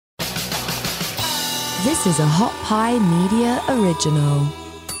This is a Hot Pie Media original.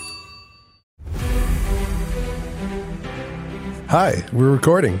 Hi, we're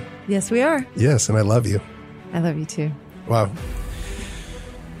recording. Yes, we are. Yes, and I love you. I love you too. Wow.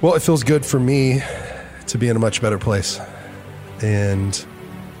 Well, it feels good for me to be in a much better place. And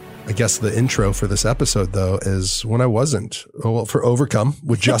I guess the intro for this episode, though, is when I wasn't. Well, for Overcome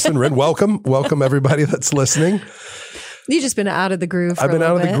with Justin Wren. Welcome everybody that's listening. You've just been out of the groove for I've been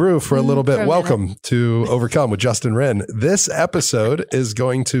out of the groove for a little bit. Welcome to Overcome with Justin Wren. This episode is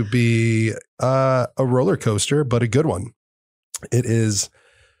going to be a roller coaster, but a good one. It is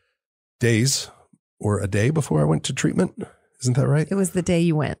days or a day before I went to treatment. Isn't that right? It was the day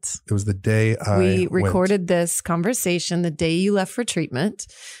you went. It was the day We recorded this conversation the day you left for treatment,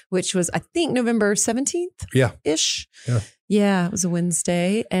 which was, I think, November 17th? Yeah. Ish. Yeah. Yeah, it was a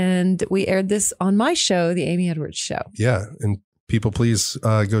Wednesday. And we aired this on my show, The Amy Edwards Show. Yeah. And people, please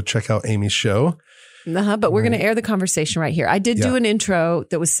go check out Amy's show. But we're going to air the conversation right here. I did do an intro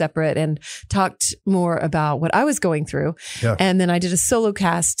that was separate and talked more about what I was going through. Yeah. And then I did a solo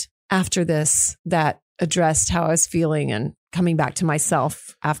cast after this that addressed how I was feeling and coming back to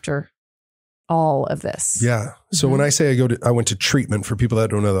myself after all of this. Yeah. So when I say I went to treatment, for people that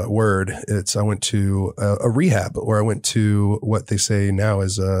don't know that word, it's I went to a rehab, or I went to what they say now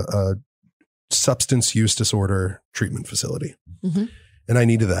is a substance use disorder treatment facility. Mm-hmm. And I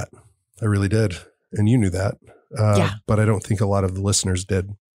needed that. I really did. And you knew that. But I don't think a lot of the listeners did.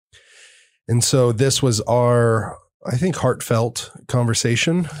 And so this was our, I think, heartfelt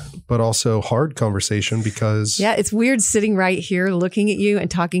conversation, but also hard conversation because... Yeah, it's weird sitting right here looking at you and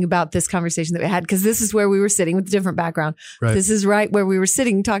talking about this conversation that we had, because this is where we were sitting with a different background. Right. This is right where we were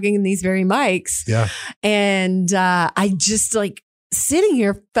sitting talking in these very mics. Yeah. And I just sitting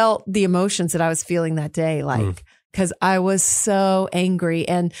here felt the emotions that I was feeling that day, because I was so angry.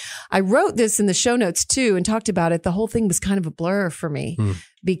 And I wrote this in the show notes too and talked about it. The whole thing was kind of a blur for me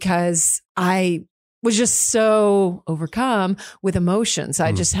because I was just so overcome with emotions.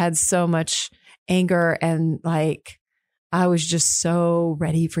 I just had so much anger and I was just so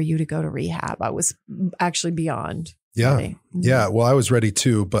ready for you to go to rehab. I was actually beyond ready. Yeah. Well, I was ready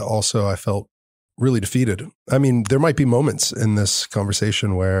too, but also I felt really defeated. I mean, there might be moments in this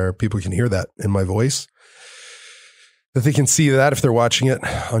conversation where people can hear that in my voice, that they can see that if they're watching it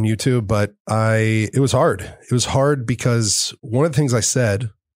on YouTube. But it was hard. It was hard because one of the things I said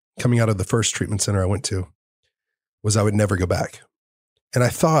coming out of the first treatment center I went to was I would never go back. And I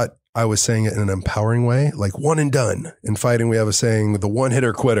thought I was saying it in an empowering way, like one and done. In fighting, we have a saying, the one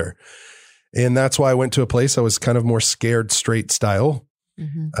hitter quitter. And that's why I went to a place I was kind of more scared straight style.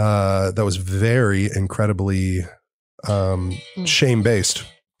 That was very incredibly shame-based.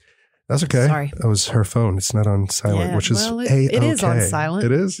 That's okay. Sorry. That was her phone. It's not on silent, which is A-okay. It is on silent.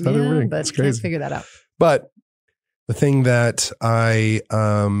 It is? How did it ring? But it's crazy. Can't figure that out. But the thing that I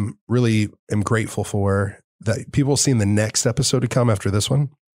really am grateful for, that people see in the next episode to come after this one,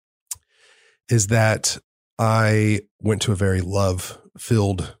 is that I went to a very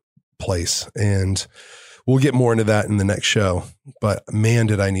love-filled place. And we'll get more into that in the next show. But man,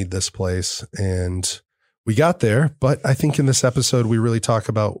 did I need this place. And we got there. But I think in this episode, we really talk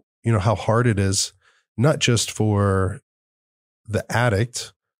about, how hard it is, not just for the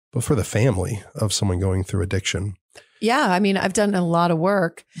addict, but for the family of someone going through addiction. Yeah. I mean, I've done a lot of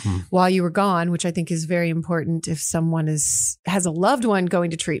work while you were gone, which I think is very important if someone has a loved one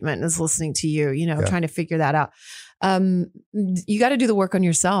going to treatment and is listening to you, trying to figure that out. You got to do the work on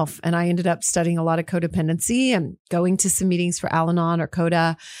yourself. And I ended up studying a lot of codependency and going to some meetings for Al-Anon or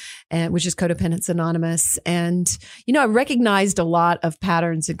CODA, which is Codependence Anonymous. And, I recognized a lot of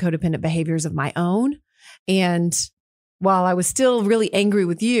patterns and codependent behaviors of my own. And while I was still really angry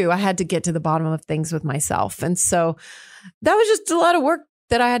with you, I had to get to the bottom of things with myself. And so that was just a lot of work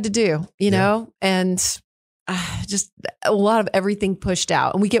that I had to do, and just a lot of everything pushed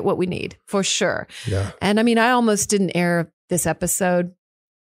out, and we get what we need for sure. Yeah. And I mean, I almost didn't air this episode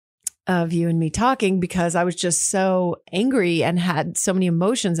of you and me talking because I was just so angry and had so many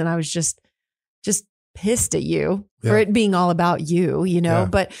emotions, and I was just pissed at you for it being all about you,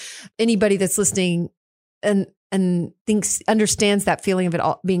 but anybody that's listening and understands that feeling of it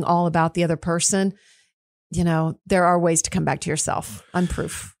all being all about the other person, there are ways to come back to yourself. I'm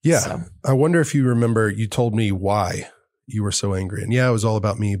proof. Yeah. So. I wonder if you remember, you told me why you were so angry. And it was all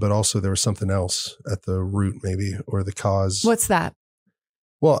about me, but also there was something else at the root maybe, or the cause. What's that?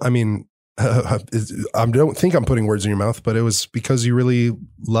 Well, I mean, I don't think I'm putting words in your mouth, but it was because you really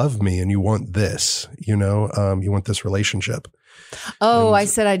love me and you want this, you want this relationship. Oh, And I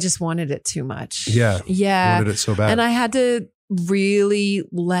said I just wanted it too much. Yeah. Yeah. Wanted it so bad. And I had to really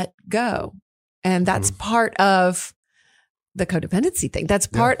let go And that's part of the codependency thing. That's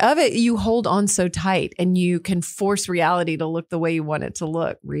part of it. You hold on so tight and you can force reality to look the way you want it to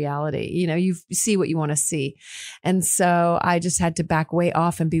look. Reality, you see what you want to see. And so I just had to back way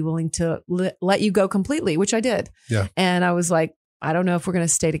off and be willing to let you go completely, which I did. Yeah. And I was like, I don't know if we're going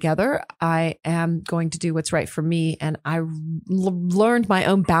to stay together. I am going to do what's right for me. And I learned my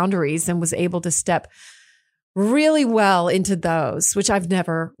own boundaries and was able to step really well into those, which I've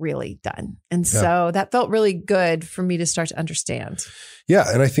never really done. And so that felt really good for me to start to understand. Yeah.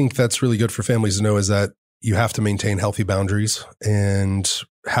 And I think that's really good for families to know, is that you have to maintain healthy boundaries and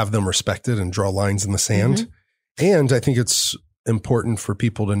have them respected and draw lines in the sand. And I think it's important for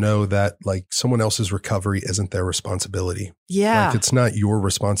people to know that like someone else's recovery isn't their responsibility. Yeah. Like it's not your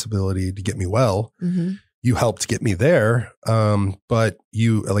responsibility to get me well. You helped get me there. But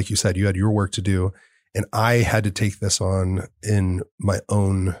you, like you said, you had your work to do. And I had to take this on in my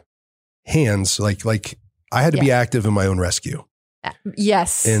own hands. Like I had to be active in my own rescue.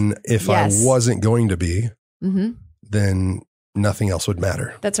 Yes. And if I wasn't going to be, then nothing else would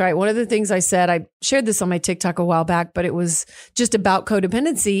matter. That's right. One of the things I said, I shared this on my TikTok a while back, but it was just about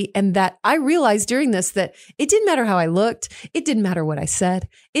codependency. And that I realized during this that it didn't matter how I looked. It didn't matter what I said.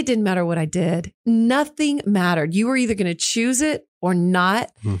 It didn't matter what I did. Nothing mattered. You were either going to choose it or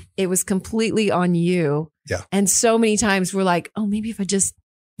not. It was completely on you. Yeah. And so many times we're like, oh, maybe if I just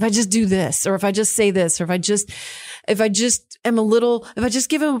do this, or if I just say this, or if I just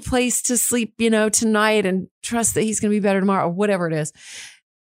give him a place to sleep, tonight and trust that he's going to be better tomorrow, or whatever it is.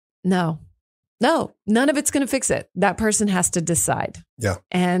 No, none of it's going to fix it. That person has to decide. Yeah.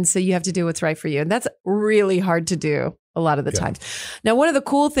 And so you have to do what's right for you. And that's really hard to do a lot of the times. Now, one of the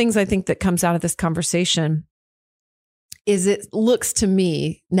cool things I think that comes out of this conversation is it looks to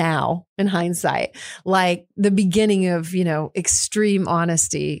me now in hindsight like the beginning of, extreme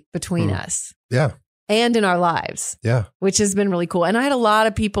honesty between us. Yeah. And in our lives. Yeah. Which has been really cool. And I had a lot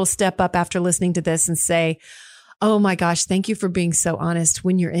of people step up after listening to this and say, oh my gosh, thank you for being so honest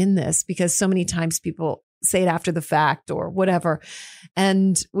when you're in this, because so many times people say it after the fact or whatever.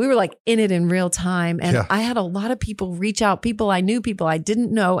 And we were like in it in real time. And I had a lot of people reach out, people I knew, people I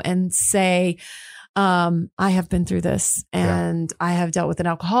didn't know, and say, I have been through this and I have dealt with an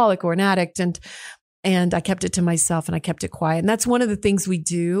alcoholic or an addict, and I kept it to myself and I kept it quiet. And that's one of the things we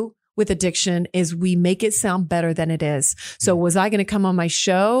do with addiction is we make it sound better than it is. So was I going to come on my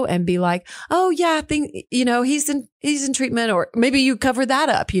show and be like, oh yeah, he's in treatment, or maybe you cover that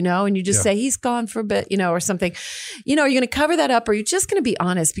up, and you just say he's gone for a bit, or something, are you going to cover that up, or are you just going to be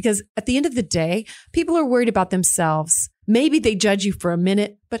honest? Because at the end of the day, people are worried about themselves. Maybe they judge you for a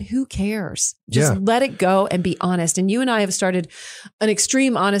minute, but who cares? Just let it go and be honest. And you and I have started an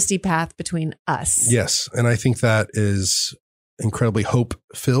extreme honesty path between us. Yes. And I think that is incredibly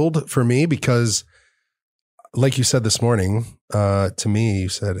hope-filled for me, because like you said this morning, to me, you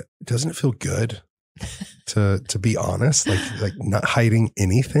said, doesn't it feel good to be honest, like not hiding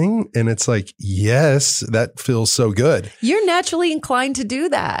anything? And it's like, yes, that feels so good. You're naturally inclined to do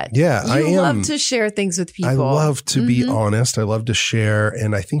that. Yeah, I am. Love to share things with people. I love to be honest. I love to share.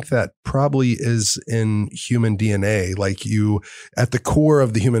 And I think that probably is in human DNA. Like at the core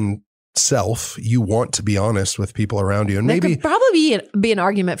of the human self, you want to be honest with people around you. And there maybe could probably be an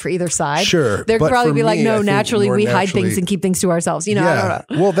argument for either side. Sure. There could probably be like, no, naturally we hide things and keep things to ourselves. I don't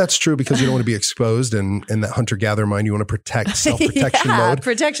know. Well, that's true, because you don't want to be exposed, and in that hunter-gatherer mind, you want to protect, self-protection mode.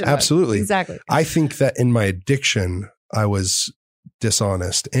 Protection Absolutely. Mode. Exactly. I think that in my addiction, I was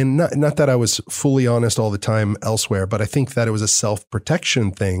dishonest, and not that I was fully honest all the time elsewhere, but I think that it was a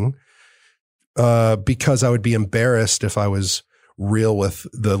self-protection thing, because I would be embarrassed if I was real with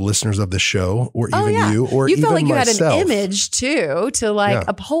the listeners of the show, or even you, or you even felt like you myself. had an image too to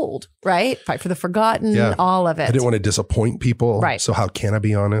uphold, right? Fight for the forgotten, all of it. I didn't want to disappoint people. Right. So how can I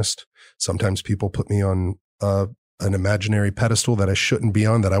be honest? Sometimes people put me on an imaginary pedestal that I shouldn't be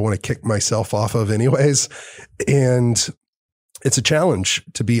on, that I want to kick myself off of anyways. And it's a challenge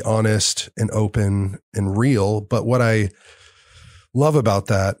to be honest and open and real. But what I love about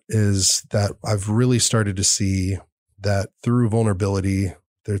that is that I've really started to see that through vulnerability,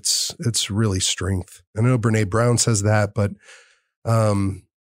 it's really strength. I know Brene Brown says that, but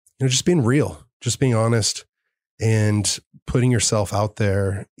just being real, just being honest, and putting yourself out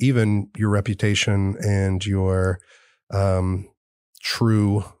there, even your reputation and your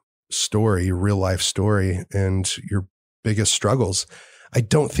true story, real life story, and your biggest struggles. I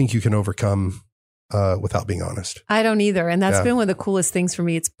don't think you can overcome without being honest. I don't either. And that's Yeah. been one of the coolest things for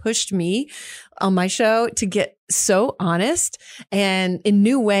me. It's pushed me on my show to get so honest and in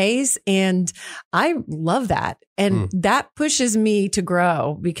new ways. And I love that. And that pushes me to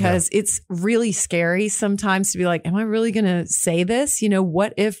grow because it's really scary sometimes to be like, am I really going to say this?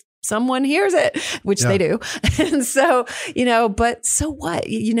 What if someone hears it, which they do. And so, but so what,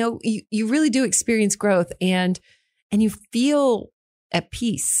 you really do experience growth and you feel at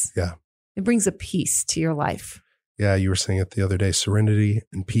peace. Yeah. It brings a peace to your life. Yeah. You were saying it the other day, serenity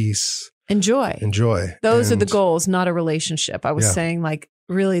and peace. And joy. Those are the goals, not a relationship. I was saying like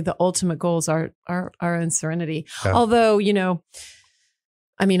really the ultimate goals are in serenity. Yeah. Although,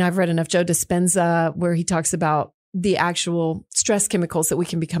 I've read enough Joe Dispenza where he talks about the actual stress chemicals that we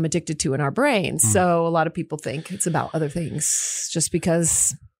can become addicted to in our brains. So a lot of people think it's about other things just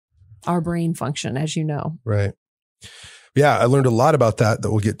because our brain function, as you know. Right. Yeah, I learned a lot about that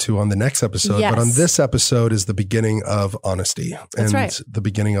we'll get to on the next episode. Yes. But on this episode is the beginning of honesty and the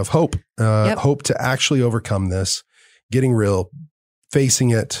beginning of hope. Hope to actually overcome this, getting real, facing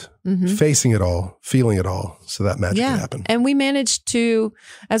it, facing it all, feeling it all, so that magic can happen. And we managed to,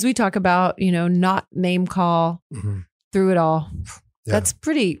 as we talk about, not name call through it all. Yeah. That's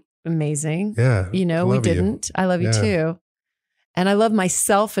pretty amazing. Yeah. We didn't. I love you too. And I love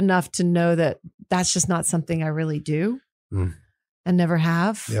myself enough to know that that's just not something I really do and never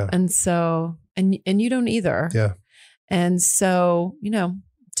have. Yeah. And so, and you don't either. Yeah. And so,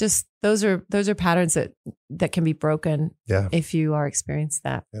 just those are patterns that can be broken if you are experiencing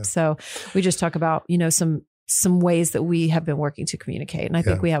that. Yeah. So we just talk about, some ways that we have been working to communicate. And I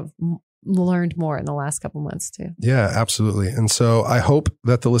think we have learned more in the last couple months too. Yeah, absolutely. And so I hope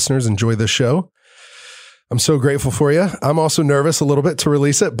that the listeners enjoy this show. I'm so grateful for you. I'm also nervous a little bit to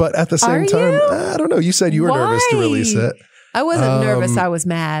release it, but at the same time, I don't know. You said you were nervous to release it. I wasn't nervous. I was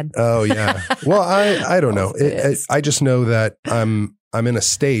mad. Oh yeah. Well, I don't know. I just know that I'm in a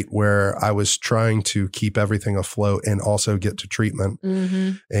state where I was trying to keep everything afloat and also get to treatment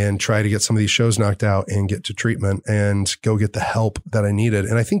and try to get some of these shows knocked out and get to treatment and go get the help that I needed.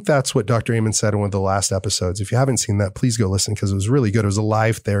 And I think that's what Dr. Amen said in one of the last episodes. If you haven't seen that, please go listen because it was really good. It was a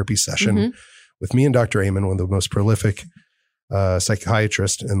live therapy session with me and Dr. Amen, one of the most prolific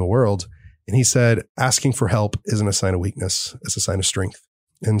psychiatrists in the world. And he said, asking for help isn't a sign of weakness. It's a sign of strength.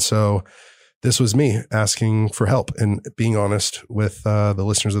 And so this was me asking for help and being honest with the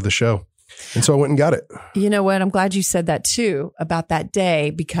listeners of the show. And so I went and got it. You know what? I'm glad you said that too about that day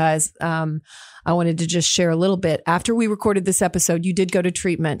because I wanted to just share a little bit. After we recorded this episode, you did go to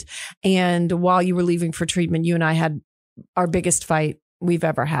treatment. And while you were leaving for treatment, you and I had our biggest fight we've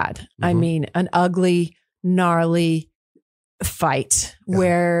ever had. I mean, an ugly, gnarly fight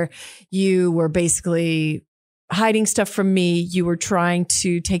where you were basically hiding stuff from me. You were trying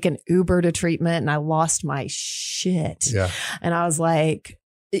to take an Uber to treatment and I lost my shit. Yeah. And I was like,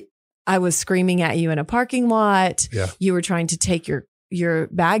 I was screaming at you in a parking lot. Yeah. You were trying to take your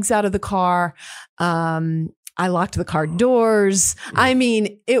bags out of the car. I locked the car doors. Yeah. I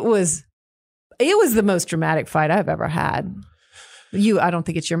mean, it was the most dramatic fight I've ever had. I don't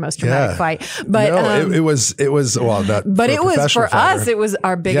think it's your most dramatic fight, but no, it was well, not. But it was for us. It was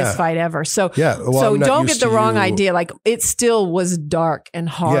our biggest fight ever. So so don't get the wrong idea. Like it still was dark and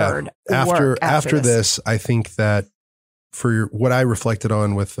hard. Yeah. After this, I think that for what I reflected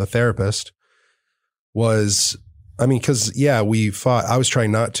on with a therapist was. I mean, because we fought. I was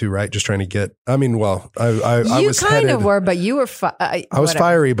trying not to, right? Just trying to get. I mean, well, I was kind of were, but you were. I was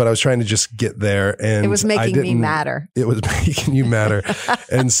fiery, but I was trying to just get there, and it was making me madder. It was making you madder,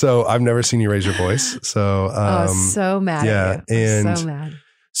 and so I've never seen you raise your voice. So, so mad. Yeah, and so mad.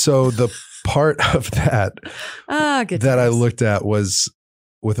 So the part of that that I looked at was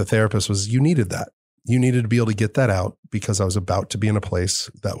with a therapist was you needed that. You needed to be able to get that out because I was about to be in a place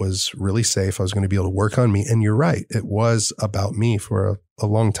that was really safe. I was going to be able to work on me. And you're right. It was about me for a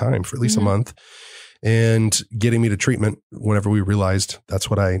long time, for at least a month, and getting me to treatment whenever we realized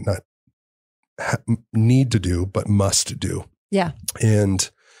that's what I not need to do, but must do. Yeah. And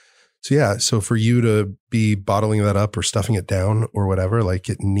so for you to be bottling that up or stuffing it down or whatever, like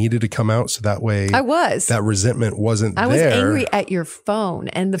it needed to come out. So that way that resentment wasn't there. I was angry at your phone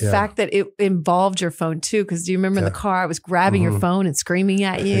and the fact that it involved your phone too. Cause do you remember in the car, I was grabbing your phone and screaming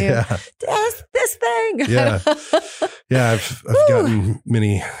at you. Yeah. This thing. Yeah. Yeah. I've gotten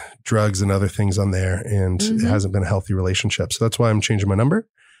many drugs and other things on there and it hasn't been a healthy relationship. So that's why I'm changing my number.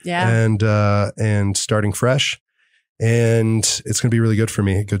 Yeah. And starting fresh. And it's going to be really good for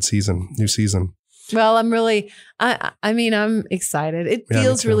me. A good season, new season. Well, I'm really, I mean, I'm excited. It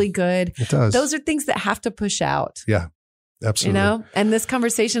feels really good. It does. Those are things that have to push out. Yeah. Absolutely. And this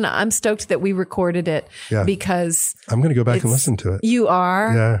conversation, I'm stoked that we recorded it because I'm going to go back and listen to it. You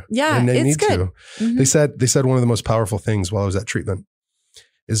are. Yeah. And they it's need good. to. Mm-hmm. They said one of the most powerful things while I was at treatment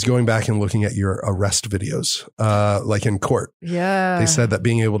is going back and looking at your arrest videos, like in court. Yeah. They said that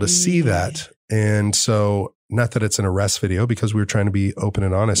being able to see that. And so not that it's an arrest video because we were trying to be open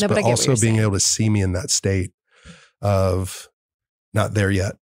and honest, but also being able to see me in that state of not there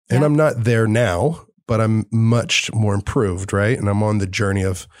yet. Yeah. And I'm not there now, but I'm much more improved, right? And I'm on the journey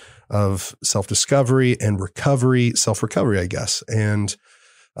of self-discovery and recovery, self-recovery, I guess. And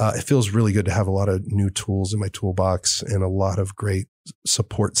it feels really good to have a lot of new tools in my toolbox and a lot of great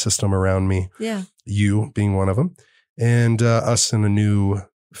support system around me. Yeah. You being one of them, and us in a new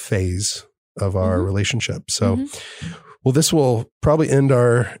phase of our relationship. So, well, this will probably end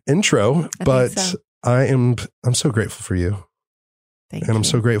our intro, but I'm so grateful for you. Thank you. I'm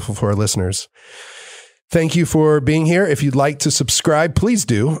so grateful for our listeners. Thank you for being here. If you'd like to subscribe, please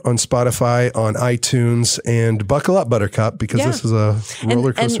do on Spotify, on iTunes, and buckle up, Buttercup, because this is a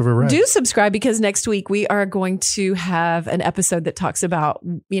roller coaster of a ride. Do subscribe because next week we are going to have an episode that talks about,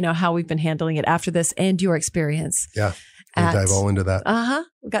 how we've been handling it after this and your experience. Yeah. We'll dive all into that.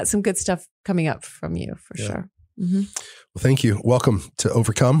 We've got some good stuff coming up from you for sure. Mm-hmm. Well, thank you. Welcome to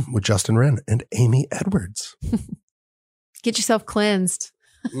Overcome with Justin Wren and Amy Edwards. Get yourself cleansed.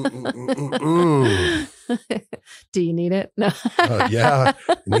 Do you need it? No. Yeah,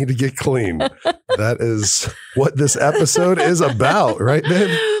 you need to get clean. That is what this episode is about, right,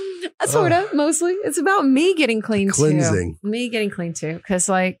 babe? Sort of, mostly. It's about me getting clean cleansing. too. Me getting clean too. Because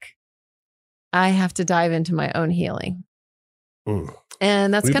I have to dive into my own healing.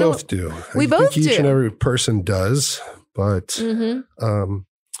 And that's kind of what do. We both do. Each and every person does, but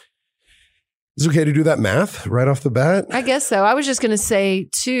is it okay to do that math right off the bat? I guess so. I was just going to say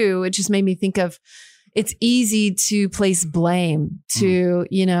too, it just made me think of, it's easy to place blame to,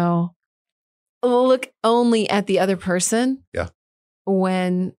 look only at the other person. Yeah.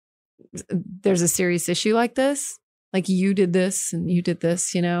 When there's a serious issue like this, like you did this and you did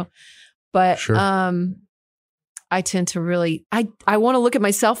this, but, sure. I tend to really, I want to look at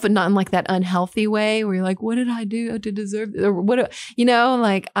myself, but not in like that unhealthy way where you're like, what did I do to deserve this? Or what, I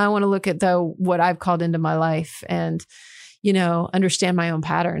want to look at what I've called into my life and, understand my own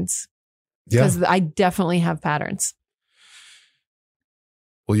patterns. Because I definitely have patterns.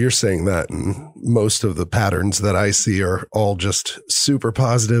 Well, you're saying that, and most of the patterns that I see are all just super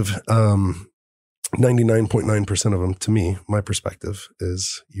positive. 99.9% of them, to me, my perspective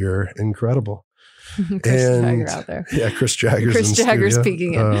is you're incredible. Chris Jagger out there. Yeah, Chris Jagger's Chris Jagger's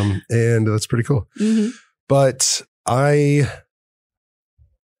speaking it. And that's pretty cool. Mm-hmm. But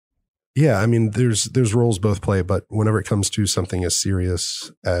there's roles both play, but whenever it comes to something as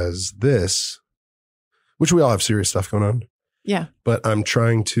serious as this, which we all have serious stuff going on. Yeah. But I'm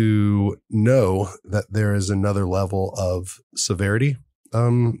trying to know that there is another level of severity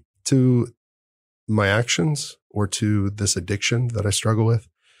to my actions or to this addiction that I struggle with,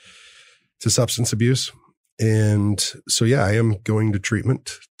 to substance abuse. And so, I am going to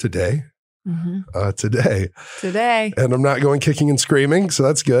treatment today. Today. And I'm not going kicking and screaming. So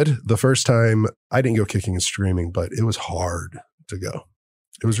that's good. The first time I didn't go kicking and screaming, but it was hard to go.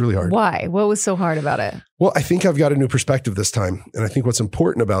 It was really hard. Why? What was so hard about it? Well, I think I've got a new perspective this time. And I think what's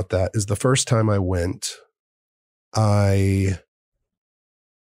important about that is the first time I went, I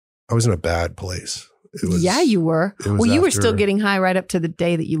was in a bad place. You were. Well, you were still getting high right up to the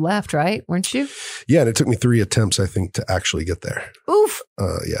day that you left, right? Weren't you? Yeah. And it took me 3 attempts, I think, to actually get there. Oof.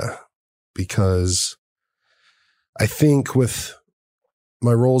 Yeah. Because I think with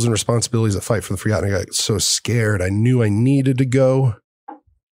my roles and responsibilities at Fight for the Forgotten, I got so scared. I knew I needed to go.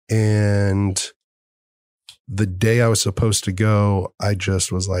 And the day I was supposed to go, I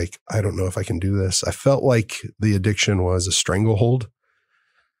just was like, I don't know if I can do this. I felt like the addiction was a stranglehold.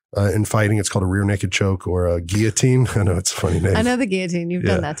 In fighting, it's called a rear naked choke or a guillotine. I know it's a funny name. I know the guillotine. You've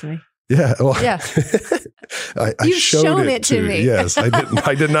done that to me. Yeah. Well, yeah. You've shown it to me. Yes, I didn't.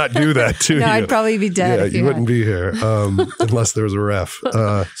 I did not do that to you. No, I'd probably be dead. Yeah, if you wouldn't be here unless there was a ref.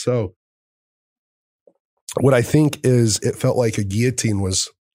 So, what I think is, it felt like a guillotine was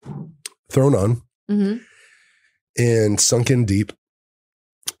thrown on and sunk in deep,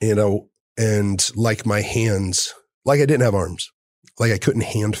 and like my hands, like I didn't have arms. Like I couldn't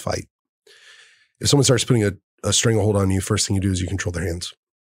hand fight. If someone starts putting a stranglehold on you, first thing you do is you control their hands.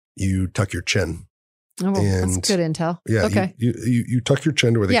 You tuck your chin. Oh, well, that's good intel. Yeah. Okay. You tuck your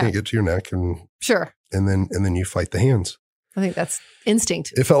chin to where they can't get to your neck, and sure. And then you fight the hands. I think that's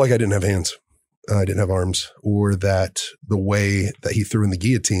instinct. It felt like I didn't have hands. I didn't have arms, or that the way that he threw in the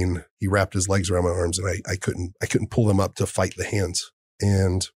guillotine, he wrapped his legs around my arms and I couldn't pull them up to fight the hands.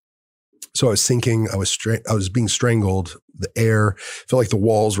 And so I was sinking, I was being strangled. The air felt like the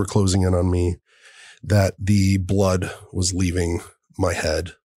walls were closing in on me, that the blood was leaving my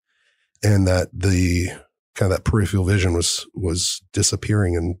head, and that the kind of that peripheral vision was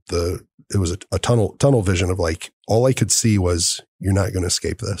disappearing. And it was a tunnel vision of like, all I could see was, you're not going to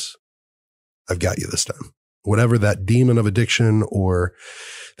escape this. I've got you this time. Whatever that demon of addiction or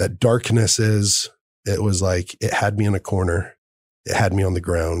that darkness is, it was like, it had me in a corner. It had me on the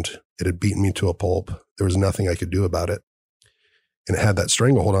ground. It had beaten me to a pulp. There was nothing I could do about it. And it had that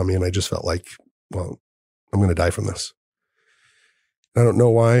stranglehold on me. And I just felt like, well, I'm going to die from this. I don't know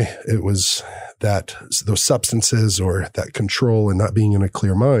why it was that those substances or that control and not being in a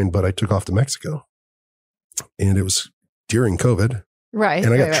clear mind, but I took off to Mexico, and it was during COVID. Right.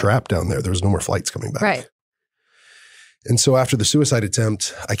 And I got trapped down there. There was no more flights coming back. Right. And so after the suicide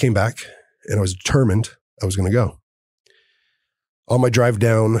attempt, I came back and I was determined I was going to go. On my drive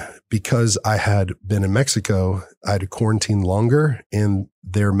down, because I had been in Mexico, I had to quarantine longer, and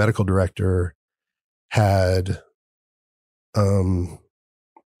their medical director had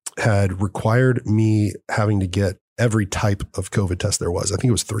required me having to get every type of COVID test there was. I think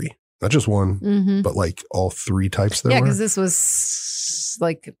it was 3, not just one, but like all 3 types there were. Yeah, because this was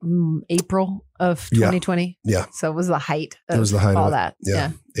like April of 2020. Yeah. So it was the height of it was the height all of that.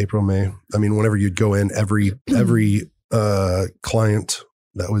 Yeah. April, May. I mean, whenever you'd go in, every client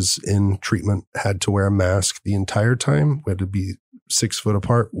that was in treatment had to wear a mask the entire time. We had to be 6 foot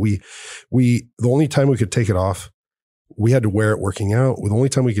apart. The only time we could take it off, we had to wear it working out. The only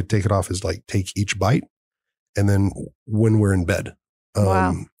time we could take it off is like take each bite, and then when we're in bed,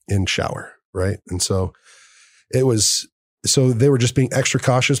 in shower. Right. And so so they were just being extra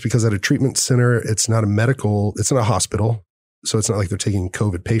cautious, because at a treatment center, it's not a hospital. So it's not like they're taking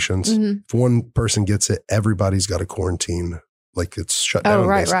COVID patients. If one person gets it, everybody's got to quarantine. Like it's shut down. Oh,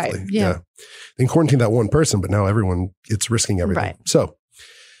 right, basically. right. Yeah. They quarantine that one person, but now it's risking everything. Right. So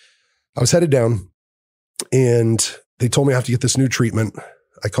I was headed down, and they told me I have to get this new treatment.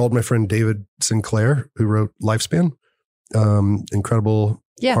 I called my friend David Sinclair, who wrote Lifespan, incredible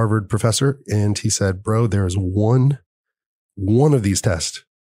Harvard professor. And he said, bro, there is one of these tests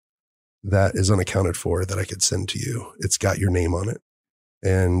that is unaccounted for that I could send to you. It's got your name on it.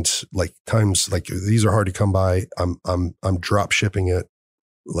 And like times like these are hard to come by. I'm drop shipping it,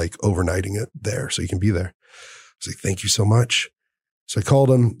 like overnighting it there so you can be there. I was like, thank you so much. So I called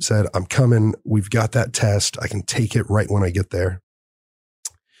him, said, I'm coming. We've got that test. I can take it right when I get there.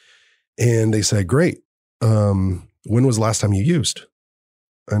 And they said, great. When was the last time you used?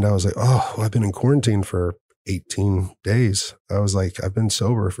 And I was like, oh, well, I've been in quarantine for 18 days. I was like, I've been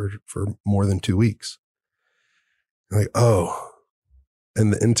sober for more than 2 weeks. I'm like, oh.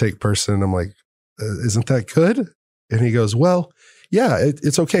 And the intake person, I'm like, isn't that good? And he goes, well, yeah,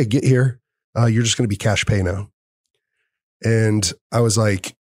 it's okay. Get here. You're just going to be cash pay now. And I was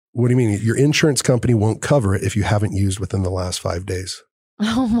like, what do you mean? Your insurance company won't cover it if you haven't used within the last 5 days.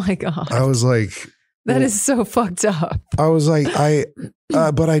 Oh my God. I was like, that is so fucked up. I was like,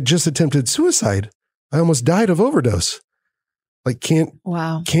 but I just attempted suicide. I almost died of overdose. Like, can't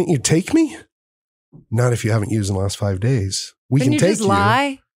you take me? Not if you haven't used in the last 5 days. We can take you.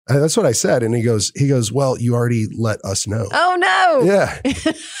 Lie? That's what I said. And he goes, well, you already let us know. Oh no. Yeah.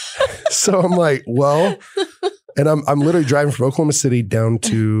 So I'm like, well, and I'm literally driving from Oklahoma City down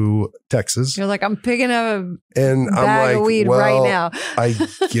to Texas. You're like, I'm picking up a bag like, of weed right now. I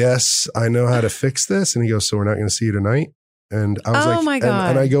guess I know how to fix this. And he goes, so we're not going to see you tonight. And I was like, oh my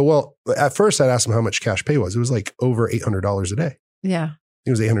God. And I go, well, at first I'd asked him how much cash pay was. It was like over $800 a day. Yeah. It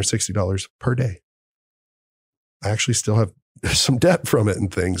was $860 per day. I actually still have some debt from it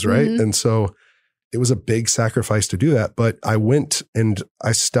and things, right? Mm-hmm. And so it was a big sacrifice to do that. But I went and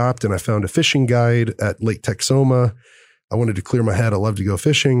I stopped and I found a fishing guide at Lake Texoma. I wanted to clear my head. I love to go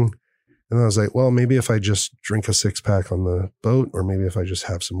fishing. And I was like, well, maybe if I just drink a 6-pack on the boat, or maybe if I just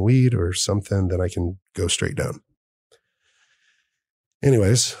have some weed or something, then I can go straight down.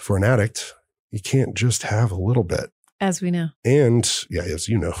 Anyways, for an addict, you can't just have a little bit. As we know. And yeah, as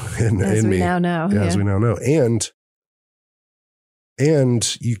you know. As we now know. Yeah, as we now know. And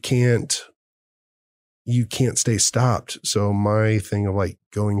you can't stay stopped. So my thing of like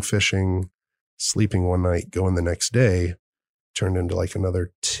going fishing, sleeping one night, going the next day turned into like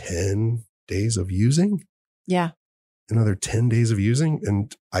another 10 days of using. Yeah. Another 10 days of using.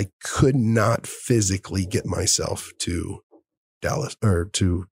 And I could not physically get myself to Dallas or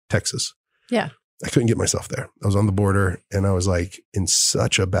to Texas. Yeah. I couldn't get myself there. I was on the border and I was like in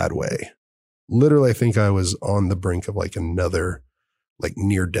such a bad way. literally, I think I was on the brink of like another like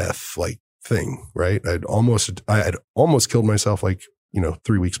near death like thing, right? I had almost killed myself like,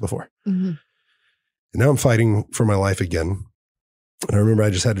 3 weeks before. Mm-hmm. And now I'm fighting for my life again. And I remember I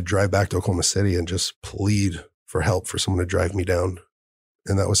just had to drive back to Oklahoma City and just plead for help for someone to drive me down.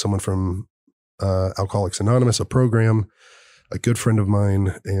 And that was someone from Alcoholics Anonymous, a program, a good friend of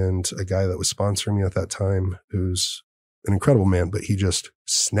mine, and a guy that was sponsoring me at that time, who's an incredible man, but he just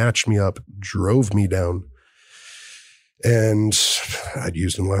snatched me up, drove me down. And I'd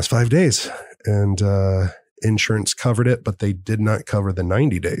used him the last 5 days, and insurance covered it, but they did not cover the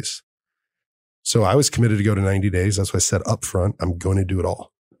 90 days. So I was committed to go to 90 days. That's why I said up front, I'm going to do it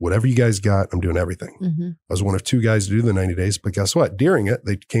all. Whatever you guys got, I'm doing everything. Mm-hmm. I was one of 2 guys to do the 90 days, but guess what? During it,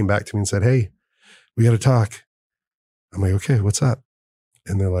 they came back to me and said, hey, we got to talk. I'm like, okay, what's up?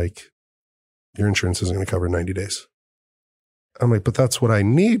 And they're like, your insurance isn't going to cover 90 days. I'm like, but that's what I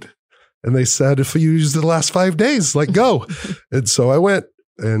need. And they said, if you use the last 5 days, like go. And so I went,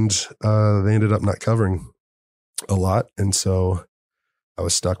 and they ended up not covering a lot. And so I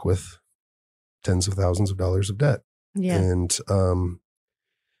was stuck with tens of thousands of dollars of debt. Yeah. And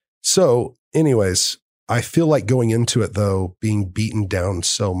so anyways, I feel like going into it though, being beaten down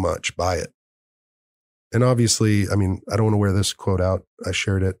so much by it. And obviously, I mean, I don't want to wear this quote out. I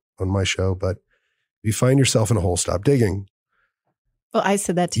shared it on my show, but if you find yourself in a hole, stop digging. Well, I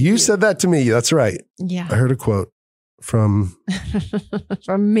said that to you. You said that to me. That's right. Yeah. I heard a quote from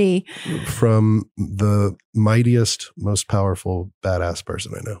me, from the mightiest, most powerful, badass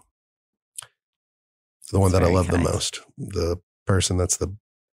person I know. The one that I love the most. The person that's the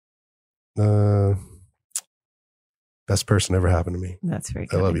best person ever happened to me. That's very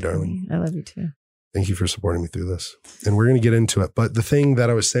I love you, darling. I love you too. Thank you for supporting me through this. And we're going to get into it. But the thing that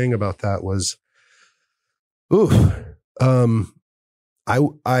I was saying about that was,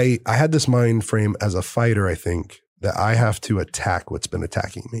 I had this mind frame as a fighter, I think, that I have to attack what's been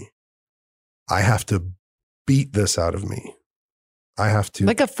attacking me. I have to beat this out of me. I have to,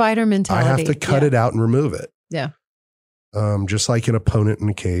 like a fighter mentality. I have to cut it out and remove it. Yeah. Just like an opponent in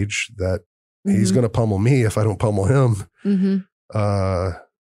a cage that he's going to pummel me if I don't pummel him. Mm-hmm.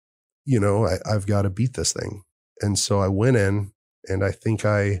 I've got to beat this thing. And so I went in, and I think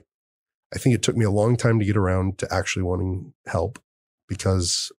it took me a long time to get around to actually wanting help,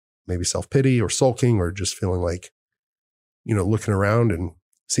 because maybe self-pity or sulking or just feeling like, looking around and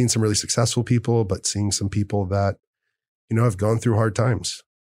seeing some really successful people, but seeing some people that, have gone through hard times.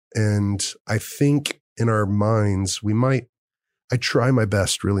 And I think in our minds, I try my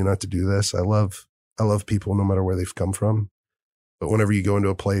best really not to do this. I love people no matter where they've come from. But whenever you go into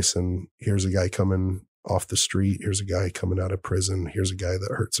a place and here's a guy coming off the street, here's a guy coming out of prison, here's a guy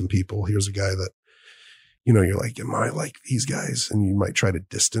that hurt some people, here's a guy that, you're like, am I like these guys? And you might try to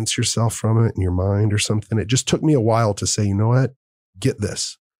distance yourself from it in your mind or something. It just took me a while to say, you know what, get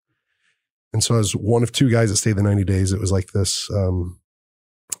this. And so I was one of 2 guys that stayed the 90 days. It was like this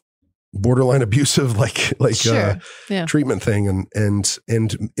borderline abusive, treatment thing. And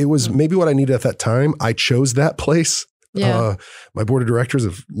it was maybe what I needed at that time. I chose that place. Yeah. My board of directors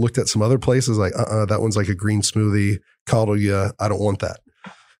have looked at some other places like, that one's like a green smoothie, coddle you. I don't want that.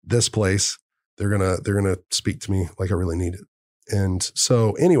 This place, they're going to speak to me like I really need it. And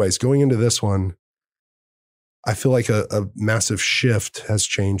so anyways, going into this one, I feel like a massive shift has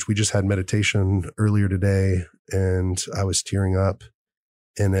changed. We just had meditation earlier today, and I was tearing up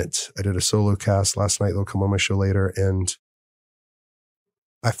in it. I did a solo cast last night. They'll come on my show later. And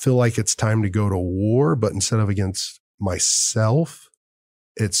I feel like it's time to go to war, but instead of against myself,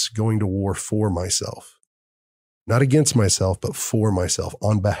 it's going to war for myself. Not against myself, but for myself,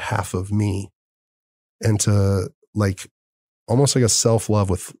 on behalf of me. And to like, almost like a self-love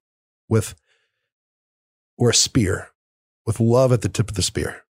with or a spear, with love at the tip of the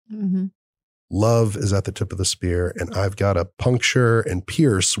spear. Mm-hmm. Love is at the tip of the spear, and I've got to puncture and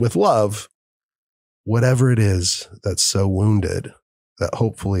pierce with love whatever it is that's so wounded that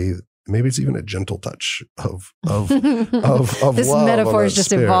hopefully maybe it's even a gentle touch of this love. Metaphor is just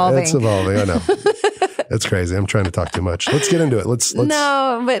spirit. evolving. It's evolving. I know. It's crazy. I'm trying to talk too much. Let's get into it. Let's.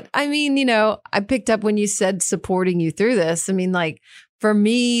 No, but I mean, I picked up when you said supporting you through this. I mean, like, for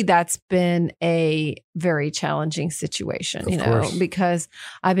me, that's been a very challenging situation, because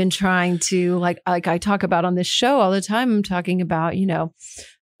I've been trying to like I talk about on this show all the time. I'm talking about,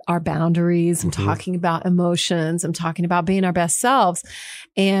 our boundaries. I'm talking about emotions. I'm talking about being our best selves.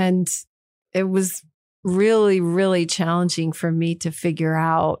 And it was really, really challenging for me to figure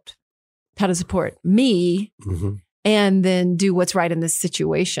out how to support me and then do what's right in this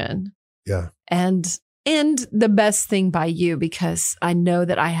situation. Yeah. And And the best thing by you, because I know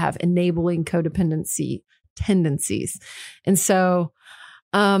that I have enabling codependency tendencies. And so,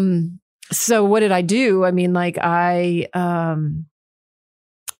 so what did I do? I mean, like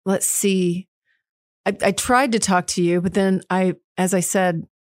let's see. I tried to talk to you, but then as I said,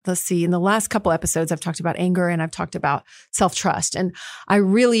 let's see, in the last couple episodes, I've talked about anger and I've talked about self-trust. And I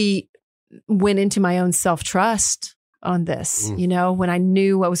really went into my own self-trust on this, when I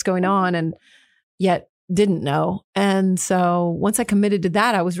knew what was going on and yet didn't know. And so once I committed to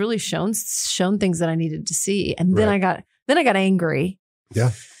that, I was really shown things that I needed to see. And then I got angry.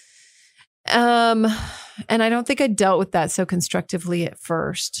 Yeah. And I don't think I dealt with that so constructively at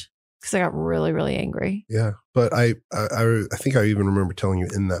first because I got really, really angry. Yeah. But I think I even remember telling you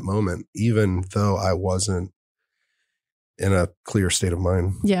in that moment, even though I wasn't in a clear state of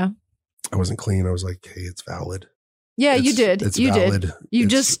mind. Yeah. I wasn't clean. I was like, hey, it's valid. Yeah, you did. It's you valid. did. You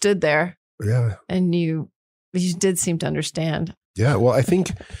just stood there. Yeah. And you did seem to understand. Yeah. Well, I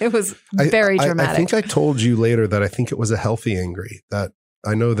think it was very dramatic. I think I told you later that I think it was a healthy angry, that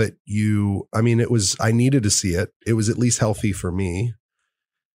I know that I needed to see it. It was at least healthy for me.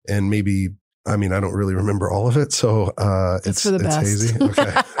 And maybe, I don't really remember all of it. So, it's for the best. Hazy.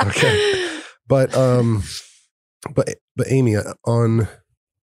 Okay. Okay. But Amy,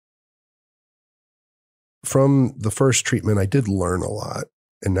 from the first treatment, I did learn a lot,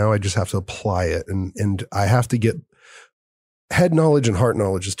 and now I just have to apply it. And I have to get head knowledge and heart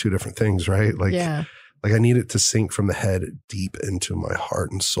knowledge is two different things, right? Like I need it to sink from the head deep into my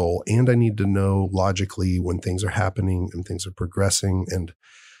heart and soul. And I need to know logically when things are happening and things are progressing and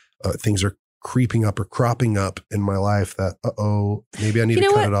things are creeping up or cropping up in my life that, maybe I need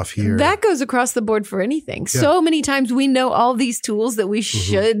to cut it off here. That goes across the board for anything. Yeah. So many times we know all these tools that we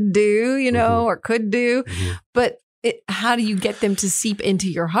should do, or could do, but how do you get them to seep into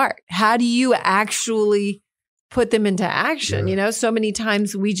your heart? How do you actually put them into action? Yeah. So many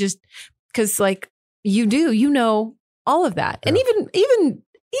times we just, because like you know all of that. Yeah. And even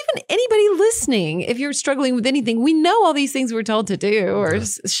anybody listening, if you're struggling with anything, we know all these things we're told to do or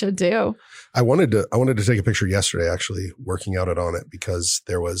should do. I wanted to take a picture yesterday, actually working out on it, because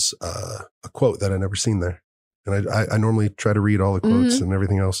there was a quote that I never seen there. And I normally try to read all the quotes and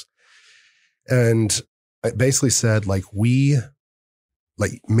everything else. And it basically said,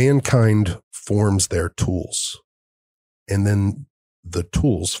 mankind forms their tools, and then the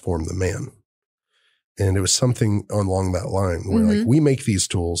tools form the man. And it was something along that line where we make these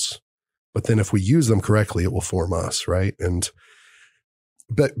tools, but then if we use them correctly, it will form us. Right.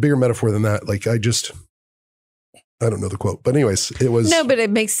 But bigger metaphor than that, I don't know the quote, but anyways, it was. No, but it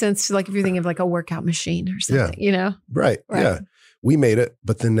makes sense. Like if you're thinking of like a workout machine or something, Right. Yeah. We made it,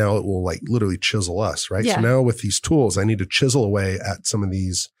 but then now it will literally chisel us. Right. Yeah. So now with these tools, I need to chisel away at some of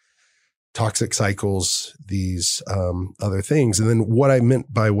these toxic cycles, these other things. And then what I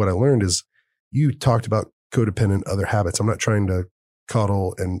meant by what I learned is, you talked about codependent other habits. I'm not trying to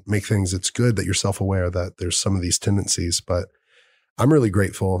coddle and make things. It's good that you're self-aware that there's some of these tendencies, but I'm really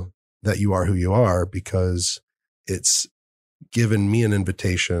grateful that you are who you are, because it's given me an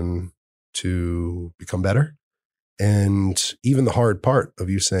invitation to become better. And even the hard part of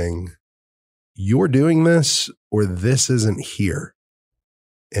you saying, you're doing this or this isn't here,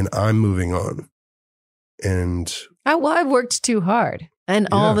 and I'm moving on. And I've worked too hard. And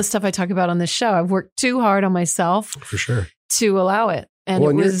all the stuff I talk about on this show, I've worked too hard on myself for sure to allow it. And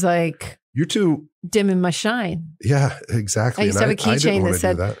it was you're too dim in my shine. Yeah, exactly. I used to have a keychain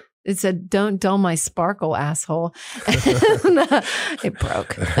that said, "Don't dull my sparkle, asshole." It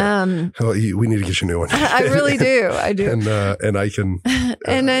broke. We need to get you a new one. I really do. I do. And I can.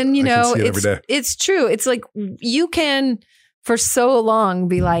 And then, it's true. It's like you can for so long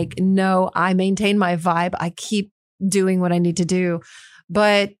be like, no, I maintain my vibe. I keep doing what I need to do.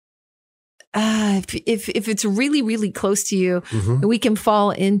 But if it's really, really close to you, we can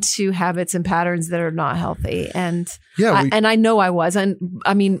fall into habits and patterns that are not healthy. And I know I was. And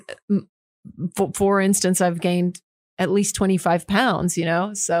I mean, for instance, I've gained at least 25 pounds,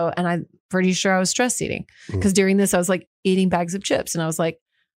 so, and I'm pretty sure I was stress eating, because during this, I was like eating bags of chips, and I was like,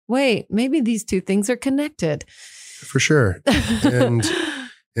 wait, maybe these two things are connected. For sure. And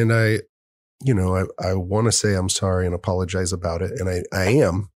I want to say I'm sorry and apologize about it. And I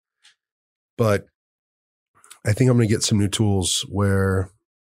am, but I think I'm going to get some new tools where.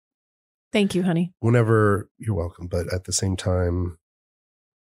 Thank you, honey. Whenever you're welcome. But at the same time,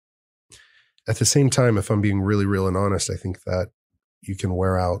 if I'm being really real and honest, I think that you can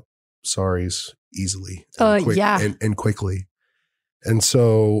wear out sorries easily and quickly. And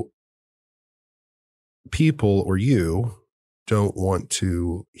so people or you don't want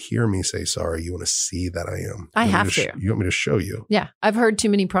to hear me say sorry. You want to see that I am. I have to. You want me to show you. Yeah. I've heard too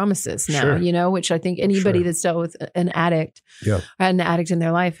many promises now, Sure. which I think anybody Sure. that's dealt with an addict, had an addict in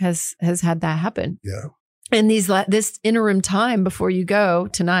their life has had that happen. Yeah. And this interim time before you go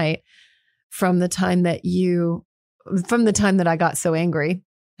tonight, from the time that I got so angry,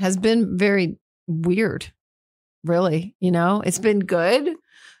 has been very weird, really. It's been good,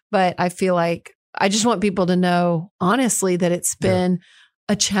 but I feel like I just want people to know, honestly, that it's been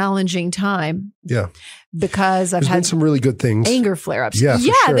a challenging time. Yeah. Because I've had some really good things. Anger flare-ups. Yeah,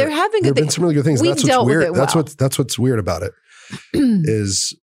 sure. They're having There have been some really good things. We've dealt with it well. That's what's weird about it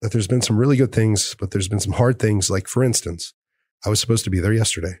is that there's been some really good things, but there's been some hard things. Like, for instance, I was supposed to be there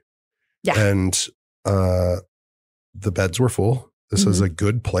yesterday. Yeah. And the beds were full. This is a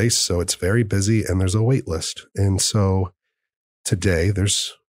good place. So it's very busy and there's a wait list. And so today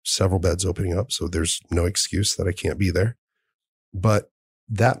there's several beds opening up. So there's no excuse that I can't be there. But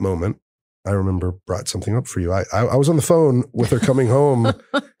that moment, I remember, brought something up for you. I was on the phone with her coming home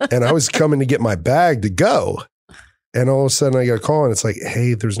and I was coming to get my bag to go. And all of a sudden I got a call and it's like,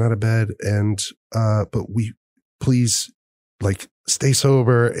 hey, there's not a bed. And, but please stay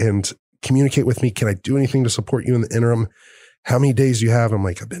sober and communicate with me. Can I do anything to support you in the interim? How many days do you have? I'm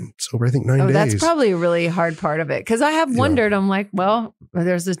like, I've been sober, I think 9 days. That's probably a really hard part of it. Cause I have wondered, I'm like, well,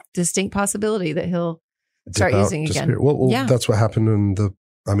 there's a distinct possibility that he'll start using again. Well, that's what happened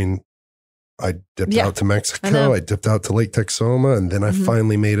I dipped out to Mexico. I dipped out to Lake Texoma, and then I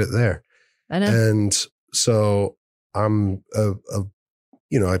finally made it there. I know. And so I'm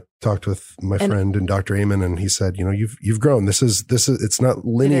I talked with my friend and Dr. Amen, and he said, you've grown. This is it's not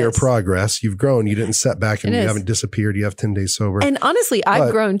linear progress. You've grown. You didn't set back and you haven't disappeared. You have 10 days sober. And honestly,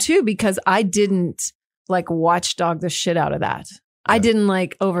 I've grown too, because I didn't watchdog the shit out of that. I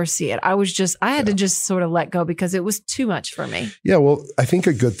didn't oversee it. I had to just sort of let go because it was too much for me. Yeah. Well, I think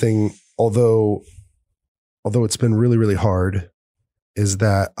a good thing, although it's been really, really hard, is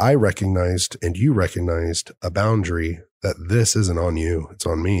that I recognized and you recognized a boundary that this isn't on you, it's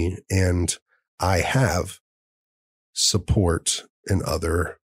on me. And I have support in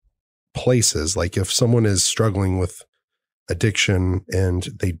other places. Like if someone is struggling with addiction and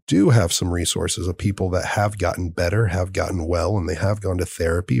they do have some resources of people that have gotten better, have gotten well, and they have gone to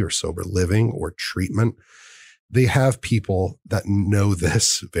therapy or sober living or treatment, they have people that know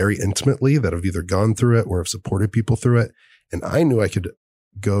this very intimately, that have either gone through it or have supported people through it. And I knew I could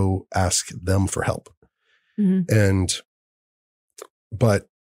go ask them for help. But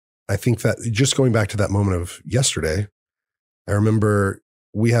I think that just going back to that moment of yesterday, I remember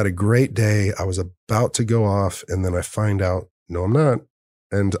we had a great day. I was about to go off and then I find out, no, I'm not.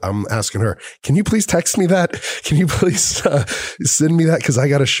 And I'm asking her, can you please text me that? Can you please send me that? Because I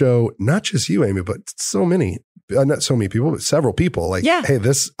got to show not just you, Amy, but not so many people, but several people. Hey,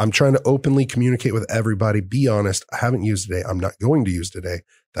 I'm trying to openly communicate with everybody. Be honest. I haven't used today. I'm not going to use today.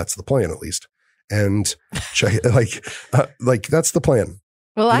 That's the plan, at least. And check it, that's the plan.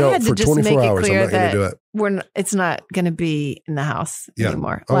 Well, I had to just make it clear that it's not going to be in the house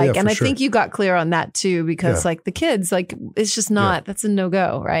anymore. And I think you got clear on that too, because the kids, it's just not, that's a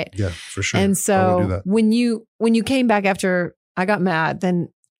no-go, right? Yeah, for sure. And so when you came back after I got mad, then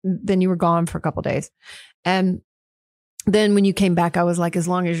you were gone for a couple of days. And then when you came back, I was like, as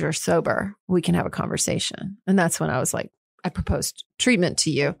long as you're sober, we can have a conversation. And that's when I was like, I proposed treatment to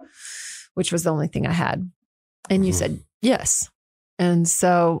you, which was the only thing I had. And you said, yes. And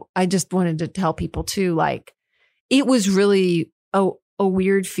so I just wanted to tell people too, it was really a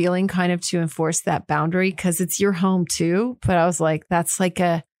weird feeling kind of to enforce that boundary because it's your home too. But I was like, that's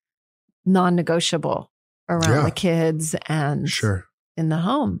a non-negotiable around the kids and in the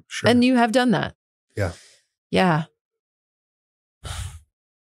home. Sure. And you have done that. Yeah. Yeah.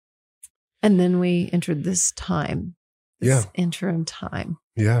 And then we entered this time. Interim time.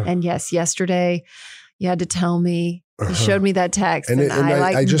 Yeah. And yes, yesterday you had to tell me, you showed me that text and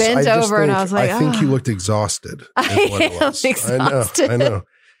I bent over and I was like, I think you looked exhausted. I am exhausted. I know.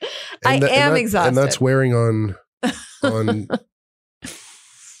 I am exhausted. And that's wearing on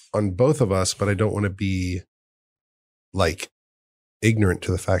both of us, but I don't want to be ignorant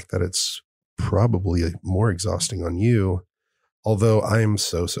to the fact that it's probably more exhausting on you. Although I am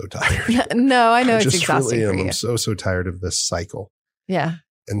so tired. No, I know it's exhausting really for you. I'm so tired of this cycle. Yeah.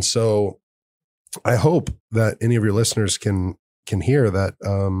 And so I hope that any of your listeners can hear that,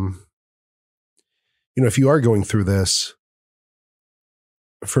 if you are going through this,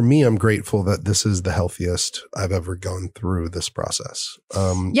 for me, I'm grateful that this is the healthiest I've ever gone through this process.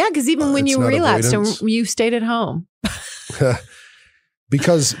 Because even when you relapsed and you stayed at home.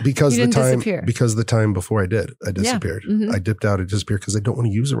 Because disappear. the time before I disappeared. Yeah. Mm-hmm. I dipped out. I disappeared because I don't want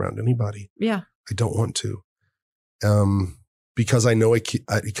to use around anybody. Yeah. I don't want to. Because I know it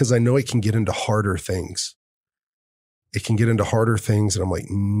can get into harder things. It can get into harder things. And I'm like,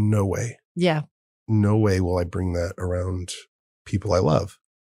 no way. Yeah. No way will I bring that around people I love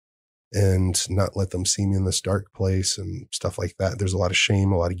and not let them see me in this dark place and stuff like that. There's a lot of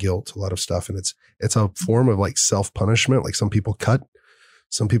shame, a lot of guilt, a lot of stuff. And it's a form of like self-punishment. Like some people cut,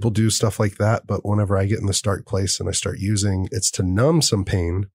 some people do stuff like that. But whenever I get in this dark place and I start using, it's to numb some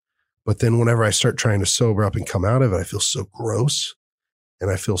pain. But then whenever I start trying to sober up and come out of it, I feel so gross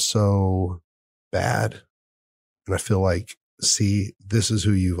and I feel so bad. And I feel like, see, this is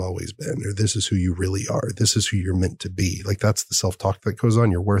who you've always been, or this is who you really are. This is who you're meant to be. Like that's the self-talk that goes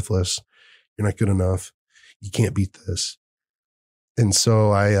on. You're worthless. You're not good enough. You can't beat this. And so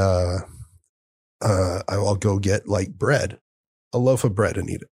I'll go get like bread, a loaf of bread and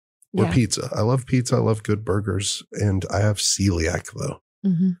eat it, or pizza. I love pizza. I love good burgers. And I have celiac though,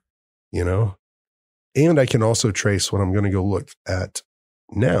 you know, and I can also trace what I'm going to go look at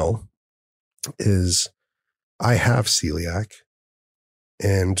now is I have celiac,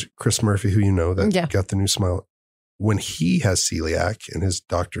 and Chris Murphy, who you know that got the new smile, when he has celiac and his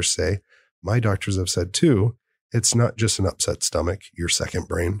doctors say, my doctors have said too, it's not just an upset stomach, your second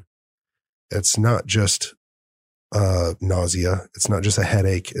brain. It's not just nausea. It's not just a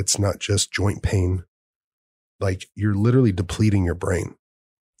headache. It's not just joint pain. Like you're literally depleting your brain.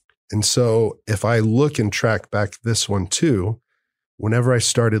 And so if I look and track back this one too, whenever I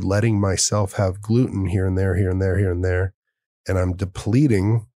started letting myself have gluten here and there, and I'm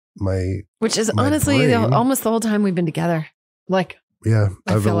depleting which is honestly almost the whole time we've been together. Like, yeah,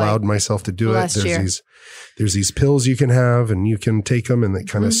 I've allowed myself to do it. There's these pills you can have and you can take them and it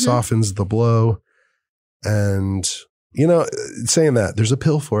kind of softens the blow. And, you know, saying that there's a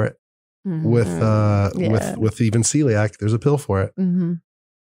pill for it with even celiac, there's a pill for it.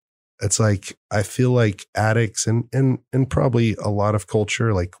 It's like, I feel like addicts and probably a lot of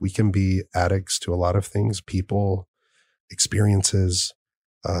culture, like we can be addicts to a lot of things, people, experiences,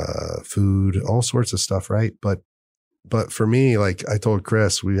 food, all sorts of stuff. Right. But for me, like I told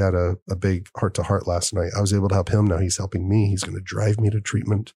Chris, we had a big heart to heart last night. I was able to help him. Now he's helping me. He's going to drive me to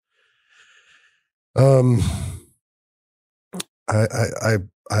treatment. I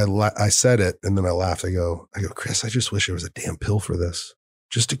said it and then I laughed. I go, Chris, I just wish there was a damn pill for this.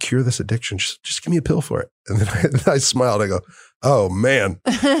 Just to cure this addiction, just give me a pill for it. And then I smiled. I go, oh man,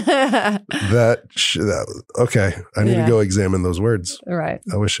 okay. I need to go examine those words. Right.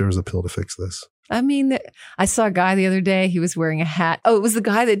 I wish there was a pill to fix this. I mean, I saw a guy the other day. He was wearing a hat. Oh, it was the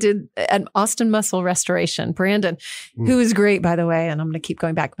guy that did an Austin Muscle Restoration, Brandon, who is great, by the way. And I'm going to keep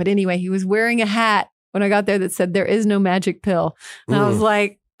going back. But anyway, he was wearing a hat when I got there that said, there is no magic pill. And I was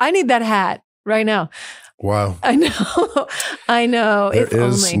like, I need that hat right now. Wow. I know. There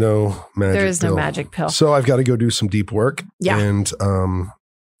is no magic pill. So I've got to go do some deep work. Yeah. And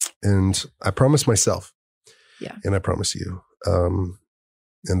I promise myself. Yeah. And I promise you, and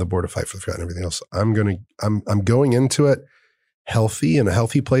the Board of Fight for the Forgotten and everything else, I'm going into it healthy, in a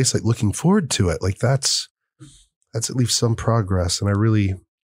healthy place, like looking forward to it. Like that's at least some progress. And I really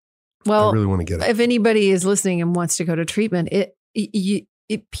want to get it. If anybody is listening and wants to go to treatment,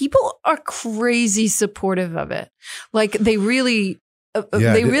 people are crazy supportive of it. Like they really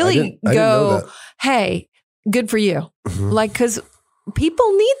go, hey, good for you. Like, cause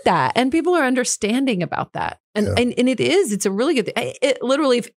people need that and people are understanding about that. And it's a really good thing.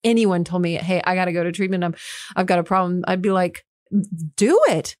 Literally, if anyone told me, hey, I got to go to treatment, I've got a problem, I'd be like, do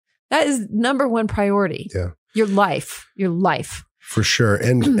it. That is number one priority. Yeah. Your life. For sure.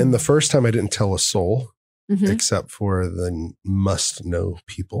 And the first time I didn't tell a soul, except for the must know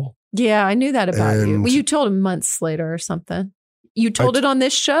people. Yeah, I knew that about you. Well, you told him months later or something. You told it on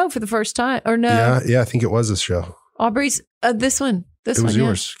this show for the first time, or no? Yeah, I think it was this show. Aubrey's, this one. It was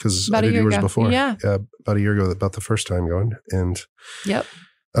yours, because I did yours before. Yeah, about a year ago, about the first time going. And yep.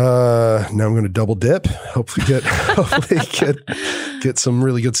 Now I'm going to double dip. Hopefully get some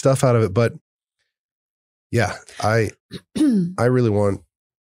really good stuff out of it. But yeah, I just really want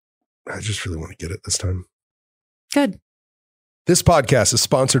to get it this time. Good. This podcast is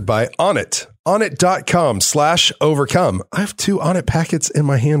sponsored by Onnit. Onnit.com/overcome. I have 2 Onnit packets in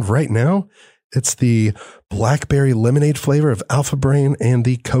my hand right now. It's the blackberry lemonade flavor of Alpha Brain and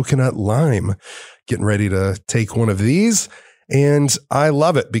the coconut lime. Getting ready to take one of these And I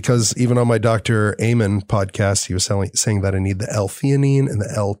love it because even on my Dr. Amen podcast, he was saying that I need the L-theanine and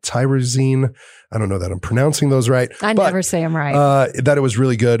the L-tyrosine. I don't know that I'm pronouncing those right. I never say them right. That it was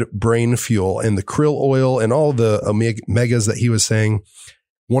really good brain fuel, and the krill oil and all the omegas that he was saying.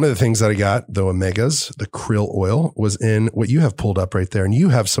 One of the things that I got, the omegas, the krill oil, was in what you have pulled up right there. And you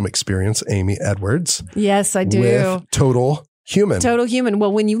have some experience, Amy Edwards. Yes, I do. With Total Human. Total Human.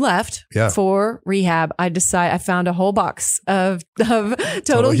 Well, when you left for rehab, I found a whole box of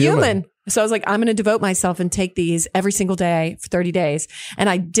Total Human. So I was like, I'm going to devote myself and take these every single day for 30 days. And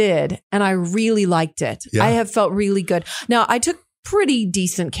I did. And I really liked it. Yeah. I have felt really good. Now, I took pretty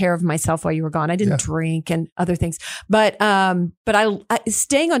decent care of myself while you were gone. I didn't drink and other things, but I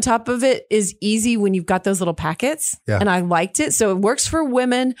staying on top of it is easy when you've got those little packets, and I liked it. So it works for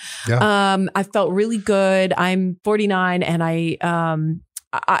women. Yeah. I felt really good. I'm 49 and I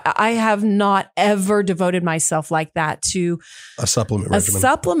have not ever devoted myself like that to a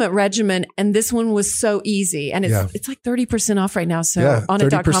supplement regimen. And this one was so easy, and it's like 30% off right now. So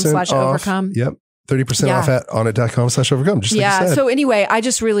onnit.com/overcome. Yep. 30% off at onnit.com/overcome. Just like you said. So anyway, I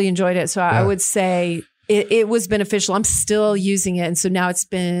just really enjoyed it. So I would say it was beneficial. I'm still using it. And so now it's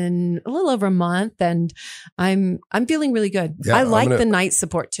been a little over a month and I'm feeling really good. Yeah, I like the night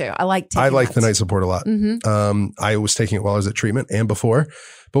support too. I like the night support a lot. Mm-hmm. I was taking it while I was at treatment and before.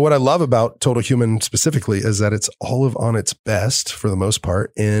 But what I love about Total Human specifically is that it's all of Onnit's best for the most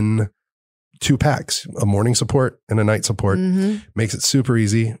part in 2 packs, a morning support and a night support. Mm-hmm. Makes it super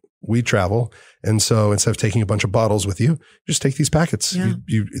easy. We travel. And so instead of taking a bunch of bottles with you, just take these packets. Yeah.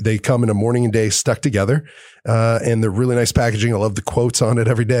 They come in a morning and day stuck together. And they're really nice packaging. I love the quotes on it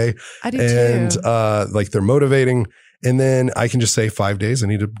every day. I do too. Like they're motivating. And then I can just say 5 days. I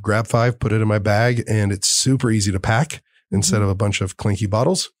need to grab 5, put it in my bag. And it's super easy to pack instead of a bunch of clinky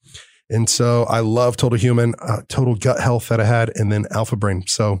bottles. And so I love Total Human, Total Gut Health that I had, and then Alpha Brain.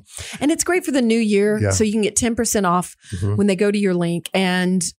 So, and it's great for the new year. Yeah. So you can get 10% off when they go to your link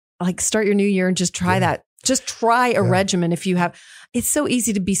and like start your new year and just try that. Just try a regimen if you have. It's so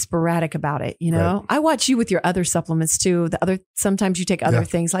easy to be sporadic about it. You know, I watch you with your other supplements too. Sometimes you take other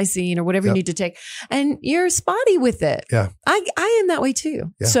things, lysine or whatever you need to take, and you're spotty with it. Yeah. I am that way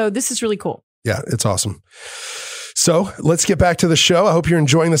too. Yeah. So this is really cool. Yeah, it's awesome. So let's get back to the show. I hope you're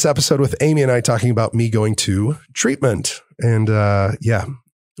enjoying this episode with Amy and I talking about me going to treatment. And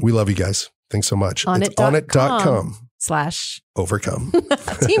we love you guys. Thanks so much. onnit.com/overcome.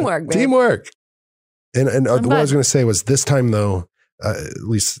 Teamwork, babe. Teamwork. And what I was going to say was this time though, at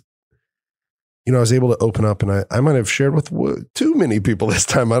least, I was able to open up, and I might have shared with too many people this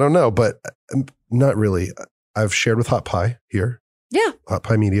time. I don't know, but not really. I've shared with Hot Pie here. Yeah. Hot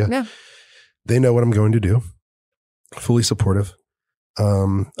Pie Media. Yeah. They know what I'm going to do. Fully supportive. I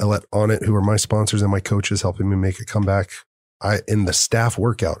let Onnit, who are my sponsors and my coaches, helping me make a comeback. In the staff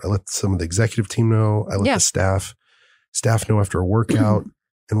workout, I let some of the executive team know. I let the staff know after a workout.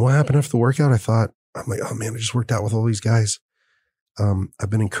 And what happened after the workout? I'm like, oh man, I just worked out with all these guys. I've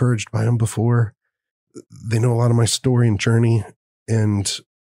been encouraged by them before. They know a lot of my story and journey. And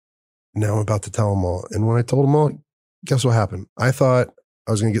now I'm about to tell them all. And when I told them all, guess what happened? I thought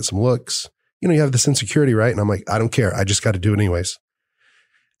I was going to get some looks. You have this insecurity, right? And I'm like, I don't care. I just got to do it anyways.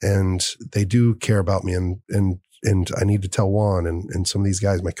 And they do care about me. And I need to tell Juan and some of these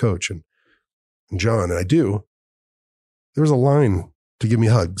guys, my coach and John, and I do. There was a line to give me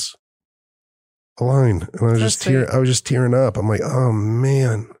hugs. A line. And I was just tearing up. I'm like, oh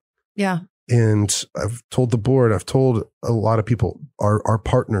man. Yeah. And I've told the board, I've told a lot of people, our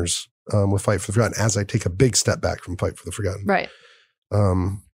partners with Fight for the Forgotten, as I take a big step back from Fight for the Forgotten. Right.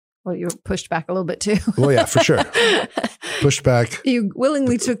 Well, you were pushed back a little bit too. Well, yeah, for sure. Pushed back. You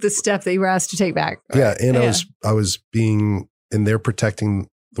willingly took the step that you were asked to take back. Right? Yeah. And I was being in there protecting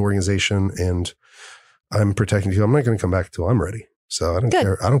the organization, and I'm protecting you. I'm not going to come back until I'm ready. So I don't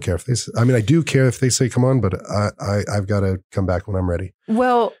care. I don't care if I do care if they say, come on, but I've got to come back when I'm ready.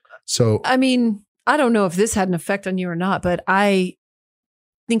 Well, so, I don't know if this had an effect on you or not, but I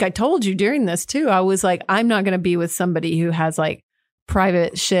think I told you during this too. I was like, I'm not going to be with somebody who has like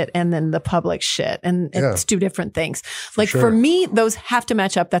private shit and then the public shit. And it's 2 different things. Like for me, those have to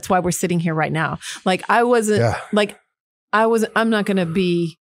match up. That's why we're sitting here right now. Like I'm not going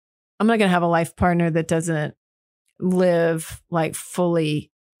to have a life partner that doesn't live like fully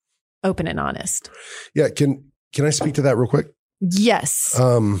open and honest. Yeah. Can I speak to that real quick? Yes.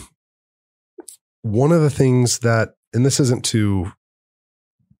 One of the things that, and this isn't to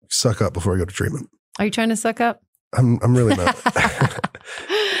suck up before I go to treatment. Are you trying to suck up? I'm really not.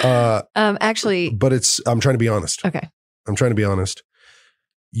 Actually, but I'm trying to be honest. Okay. I'm trying to be honest.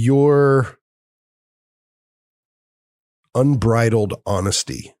 unbridled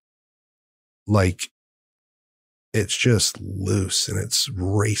honesty. Like it's just loose and it's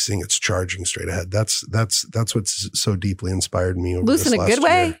racing, it's charging straight ahead. That's what's so deeply inspired me over loose this in a last good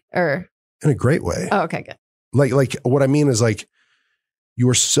way year. or in a great way. Oh, okay, good. Like what I mean is like you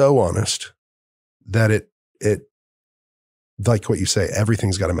are so honest that it like what you say,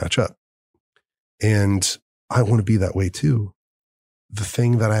 everything's got to match up. And I want to be that way too. The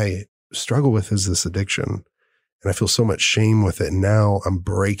thing that I struggle with is this addiction. And I feel so much shame with it. Now I'm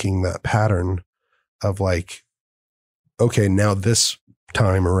breaking that pattern of like, okay, now this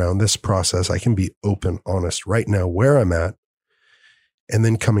time around this process, I can be open, honest right now where I'm at. And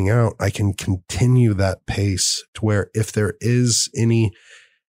then coming out, I can continue that pace to where if there is any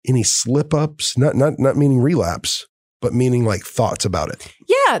slip ups, not meaning relapse, but meaning like thoughts about it.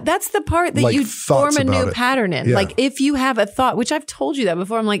 Yeah, that's the part that like you form a new pattern in. Yeah. Like if you have a thought, which I've told you that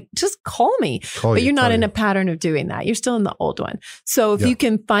before, I'm like, just call me. But you're not in a pattern of doing that. You're still in the old one. So if you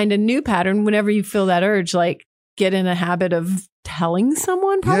can find a new pattern, whenever you feel that urge, like get in a habit of telling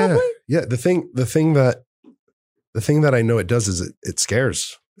someone probably. Yeah. The thing that I know it does is it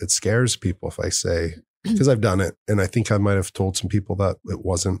scares people if I say, because I've done it. And I think I might've told some people that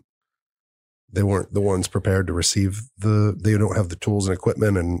they weren't the ones prepared to receive they don't have the tools and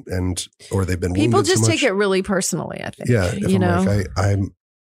equipment and or they've been people wounded just so much. take it really personally, I think. Yeah. If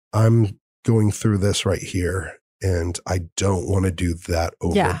I'm going through this right here and I don't want to do that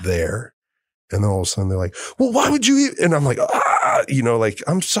over there. And then all of a sudden they're like, well, why would you? And I'm like, like,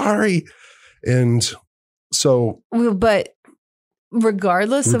 I'm sorry. And so, but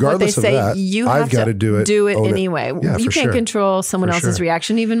regardless of what they say, that, you have to do it anyway. Yeah, you can't control someone else's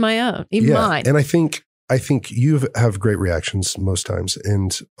reaction, even my own, mine. And I think you have great reactions most times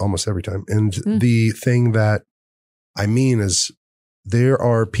and almost every time. And the thing that I mean is there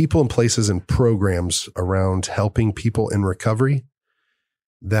are people and places and programs around helping people in recovery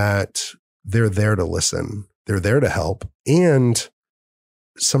that they're there to listen. They're there to help. And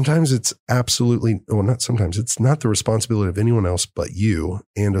sometimes it's it's not the responsibility of anyone else but you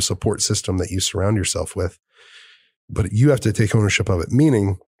and a support system that you surround yourself with. But you have to take ownership of it,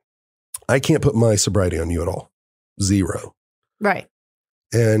 meaning I can't put my sobriety on you at all. Zero. Right.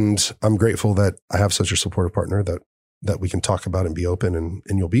 And I'm grateful that I have such a supportive partner that we can talk about and be open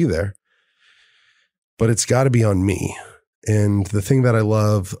and you'll be there. But it's got to be on me. And the thing that I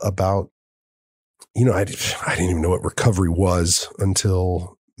love about I didn't even know what recovery was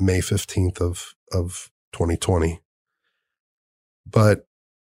until May 15th of 2020. But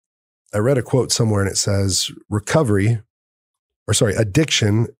I read a quote somewhere and it says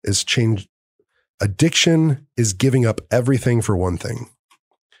addiction is change. Addiction is giving up everything for one thing.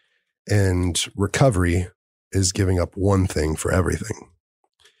 And recovery is giving up one thing for everything.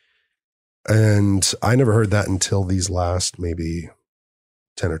 And I never heard that until these last maybe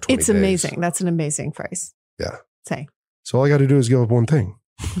 10 or 20 It's days. amazing. That's an amazing phrase. Yeah. Say. So all I got to do is give up one thing.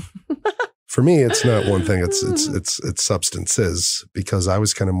 For me, it's not one thing. It's substances, because I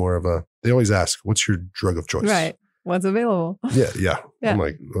was kind of more of they always ask, what's your drug of choice? Right. What's available? Yeah. I'm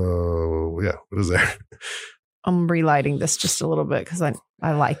like, what is there? I'm relighting this just a little bit because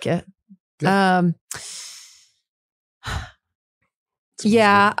I like it. Yeah.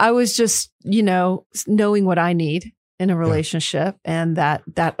 I was just, knowing what I need in a relationship and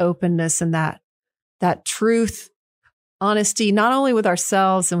that openness and that truth, honesty, not only with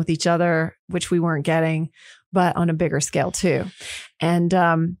ourselves and with each other, which we weren't getting, but on a bigger scale too. And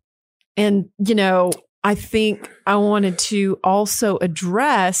I think I wanted to also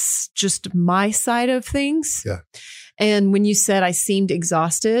address just my side of things. Yeah. And when you said I seemed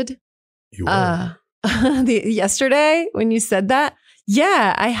exhausted, You were. Yesterday when you said that,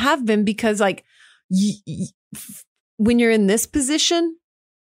 yeah, I have been, because like when you're in this position,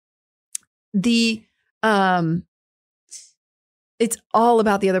 it's all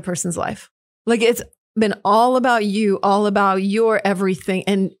about the other person's life. Like it's been all about you, all about your everything.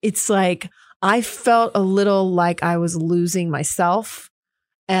 And it's like, I felt a little like I was losing myself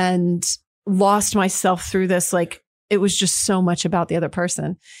and lost myself through this. Like it was just so much about the other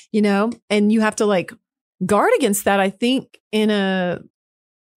person, and you have to like guard against that, I think, because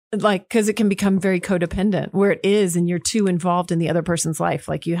it can become very codependent where it is, and you're too involved in the other person's life.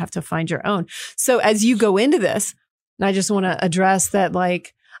 Like you have to find your own. So as you go into this, and I just want to address that,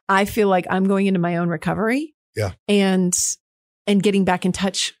 like, I feel like I'm going into my own recovery. Yeah. And getting back in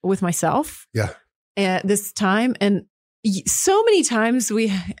touch with myself. Yeah. At this time. And so many times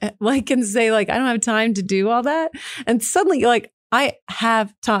we like can say like, I don't have time to do all that. And suddenly like, I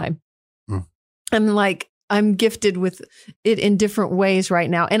have time. I'm like, I'm gifted with it in different ways right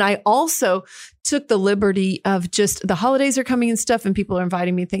now. And I also took the liberty of just the holidays are coming and stuff and people are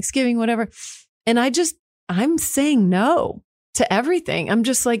inviting me Thanksgiving, whatever. And I'm saying no to everything. I'm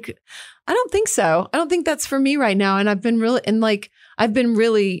just like, I don't think so. I don't think that's for me right now. And I've been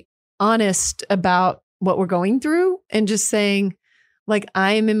really honest about what we're going through and just saying like,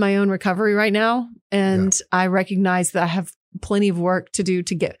 I am in my own recovery right now. And I recognize that I have plenty of work to do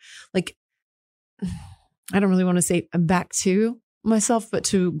to get like, I don't really want to say back to myself, but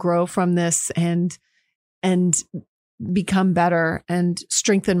to grow from this and become better and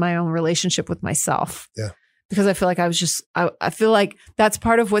strengthen my own relationship with myself. Yeah. Because I feel like I feel like that's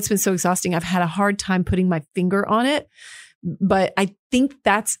part of what's been so exhausting. I've had a hard time putting my finger on it, but I think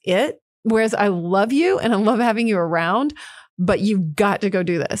that's it. Whereas I love you and I love having you around, but you've got to go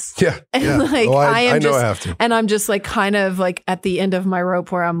do this. Yeah. And yeah. like, I know I have to. And I'm just like, kind of like at the end of my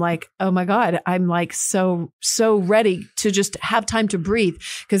rope where I'm like, oh my God, I'm like, so ready to just have time to breathe.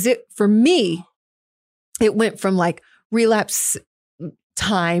 Cause for me, it went from like relapse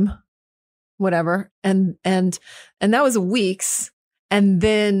time, whatever. And that was weeks, and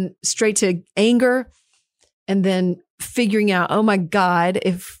then straight to anger, and then figuring out, oh my God,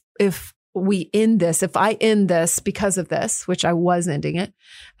 if we end this, if I end this because of this, which I was ending it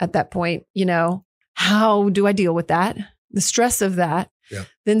at that point, how do I deal with that? The stress of that,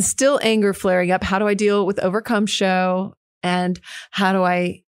 then still anger flaring up. How do I deal with Overcome Show? And how do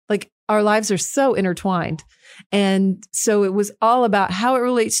I, like, our lives are so intertwined. And so it was all about how it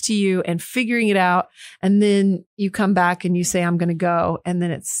relates to you and figuring it out. And then you come back and you say, I'm going to go. And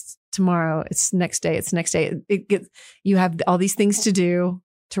then it's tomorrow. It's next day. It's next day. You have all these things to do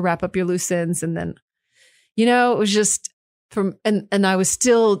to wrap up your loose ends. And then, it was just and I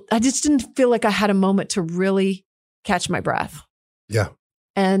just didn't feel like I had a moment to really catch my breath. Yeah.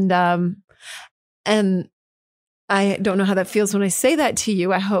 And I don't know how that feels when I say that to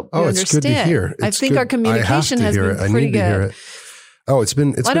you. I hope you understand. It's good to hear. I think our communication has been pretty good. Hear it. Oh, it's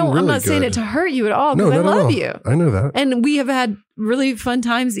been really I'm not good. saying it to hurt you at all, No, because I love all. you. I know that. And we have had really fun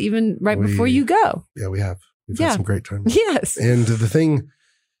times even before you go. Yeah, we have. We've had some great times. Yes. And the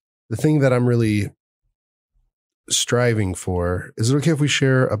thing that I'm really striving for, is it okay if we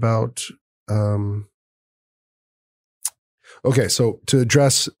share about, okay, so to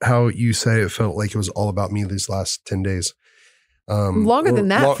address how you say it felt like it was all about me these last 10 days. Longer than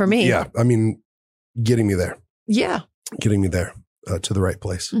that for me. Yeah. I mean, getting me there. Yeah. Getting me there to the right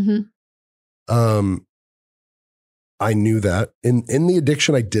place. Mm-hmm. I knew that. In the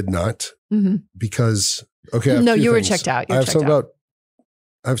addiction, I did not, because, okay. No, you were checked out. I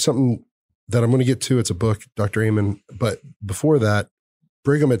have something that I'm going to get to. It's a book, Dr. Amen. But before that,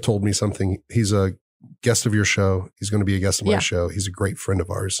 Brigham had told me something. He's a guest of your show. He's going to be a guest of my show. He's a great friend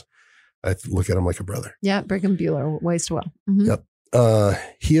of ours. I look at him like a brother. Yeah. Brigham Bueller, ways to well. Mm-hmm. Yep.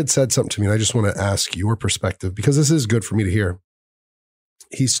 He had said something to me, and I just want to ask your perspective, because this is good for me to hear.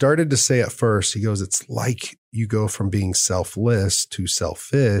 He started to say at first, he goes, it's like you go from being selfless to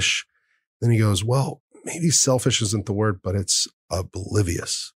selfish. Then he goes, well, maybe selfish isn't the word, but it's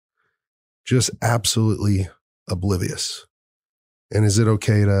oblivious. Just absolutely oblivious. And is it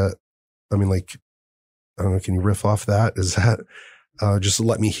okay to, I mean, like, I don't know, can you riff off that? Is that just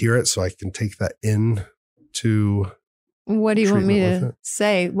let me hear it so I can take that in to what do you want me to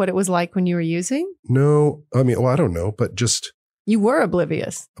say? What it was like when you were using? No, I mean, well, I don't know, but just. You were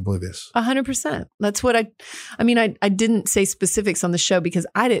oblivious. 100%. That's what I didn't say specifics on the show because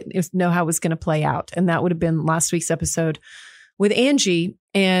I didn't know how it was going to play out. And that would have been last week's episode with Angie.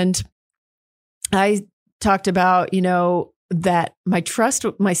 And I talked about, that my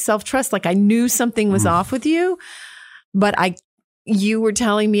self-trust, like I knew something was off with you, but you were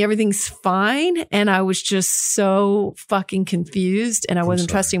telling me everything's fine. And I was just so fucking confused and I wasn't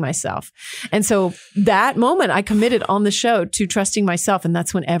trusting myself. And so that moment I committed on the show to trusting myself. And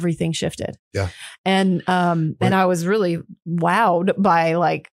that's when everything shifted. Yeah. And I was really wowed by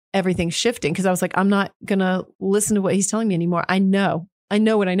like everything shifting. Cause I was like, I'm not going to listen to what he's telling me anymore. I know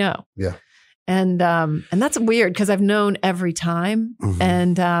what I know. Yeah. And that's weird because I've known every time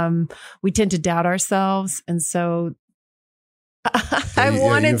and we tend to doubt ourselves. And so I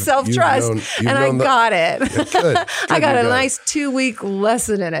wanted self-trust and I got it. Yeah, good. I got a nice 2-week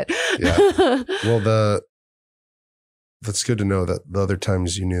lesson in it. Yeah. Well, that's good to know that the other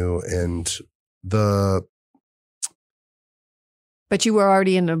times you knew but you were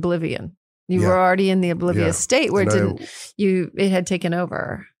already in oblivion. You were already in the oblivious state where it had taken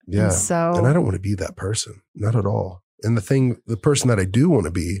over. Yeah. And I don't want to be that person. Not at all. And the person that I do want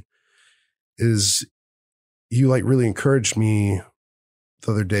to be is you like really encouraged me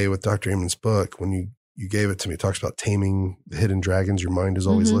the other day with Dr. Amen's book when you gave it to me. It talks about taming the hidden dragons. Your mind is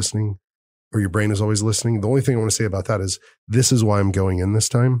always listening, or your brain is always listening. The only thing I want to say about that is this is why I'm going in this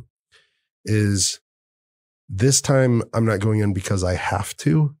time. Is this time I'm not going in because I have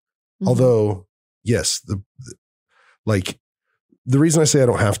to. Although, yes, the reason I say I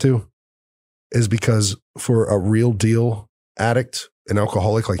don't have to is because for a real deal addict, an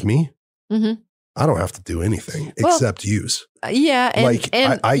alcoholic like me, I don't have to do anything except use. Yeah.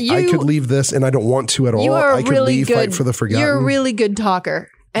 And I could leave this and I don't want to at all. I could leave, fight for the forgotten. You're a really good talker.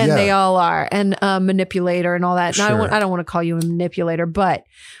 And they all are, and manipulator and all that. And I don't want to call you a manipulator, but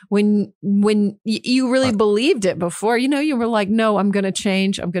when you really believed it before, you were like, no, I'm going to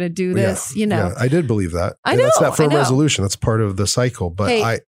change. I'm going to do this, Yeah, I did believe that. I know. That's that firm resolution. That's part of the cycle. But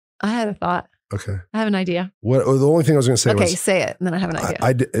I had a thought. Okay. I have an idea. The only thing I was going to say was... Okay, say it, and then I have an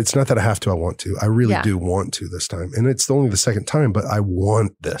idea. It's not that I have to, I want to. I really do want to this time. And it's only the second time, but I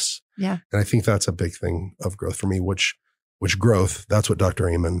want this. Yeah. And I think that's a big thing of growth for me, which growth, that's what Dr.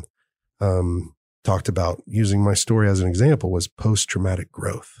 Amen talked about, using my story as an example, was post-traumatic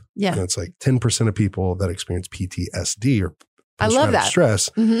growth. Yeah. And it's like 10% of people that experience PTSD or I love that. stress,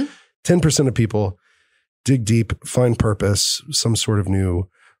 10% of people dig deep, find purpose, some sort of new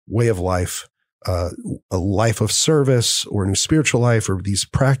way of life, a life of service or a new spiritual life, or these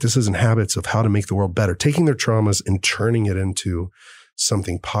practices and habits of how to make the world better, taking their traumas and turning it into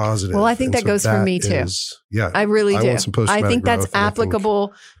something positive. Well, I think that goes for me too. I really do. I think that's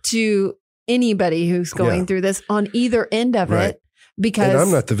applicable to anybody who's going through this on either end of it. Because and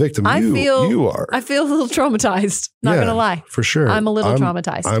I'm not the victim. You are. I feel a little traumatized. Not going to lie. For sure. I'm a little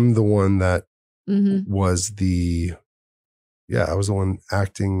traumatized. I'm the one that was I was the one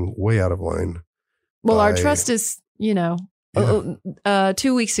acting way out of line. Well, our trust is,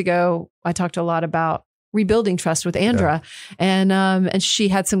 2 weeks ago, I talked a lot about rebuilding trust with Andra, and she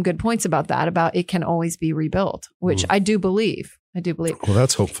had some good points about that, about it can always be rebuilt, which I do believe. Well,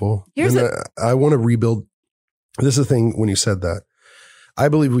 that's hopeful. I want to rebuild. This is the thing when you said that. I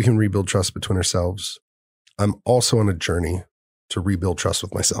believe we can rebuild trust between ourselves. I'm also on a journey to rebuild trust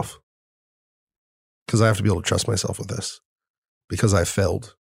with myself, because I have to be able to trust myself with this, because I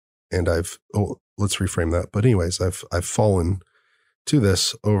failed and let's reframe that. But anyways, I've fallen to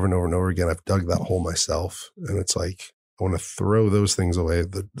this over and over and over again. I've dug that hole myself, and it's like, I want to throw those things away. I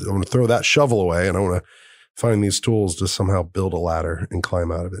want to throw that shovel away, and I want to find these tools to somehow build a ladder and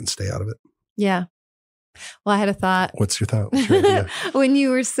climb out of it and stay out of it. Yeah. Well, I had a thought. What's your thought? What's your idea? When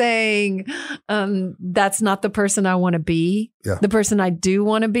you were saying, that's not the person I want to be, the person I do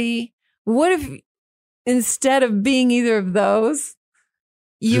want to be. What if instead of being either of those,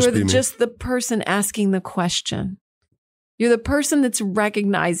 you're just the person asking the question? You're the person that's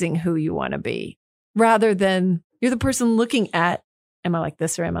recognizing who you want to be, rather than you're the person looking at, am I like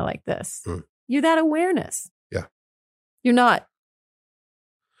this or am I like this? You're that awareness. Yeah. You're not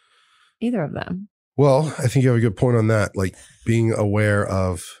either of them. Well, I think you have a good point on that. Like being aware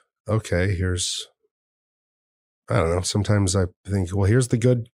of, okay, I don't know. Sometimes I think, well, here's the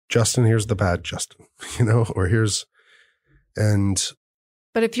good Justin, here's the bad Justin,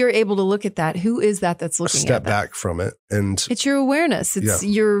 But if you're able to look at that, who is that that's looking at that? Step back from it. And it's your awareness. It's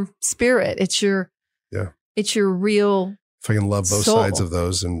your spirit. It's your real. If I can love both sides of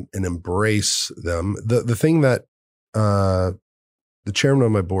those and embrace them. The thing that the chairman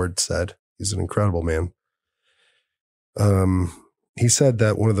of my board said, he's an incredible man. He said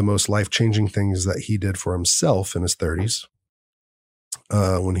that one of the most life-changing things that he did for himself in his 30s,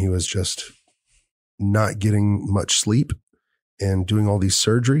 when he was just not getting much sleep and doing all these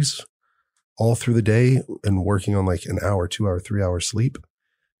surgeries all through the day and working on like an hour, 2 hour, 3 hour sleep,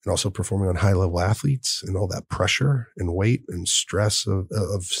 and also performing on high level athletes and all that pressure and weight and stress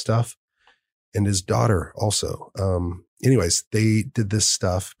of stuff. And his daughter also. Anyways, they did this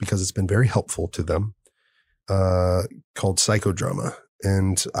stuff because it's been very helpful to them, called psychodrama.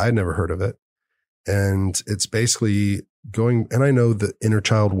 And I'd never heard of it. And it's basically going, and I know the inner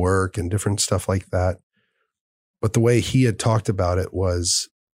child work and different stuff like that. But the way he had talked about it was,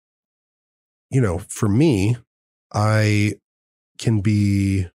 for me, I can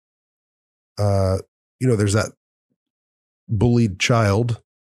be, there's that bullied child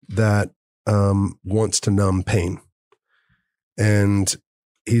that wants to numb pain. And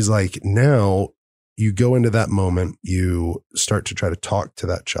he's like, now you go into that moment, you start to try to talk to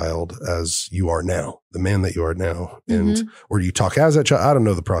that child as you are now, the man that you are now. And, or you talk as that child. I don't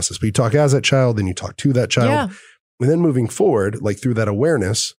know the process, but you talk as that child, then you talk to that child. Yeah. And then moving forward, like through that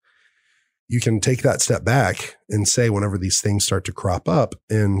awareness, you can take that step back and say, whenever these things start to crop up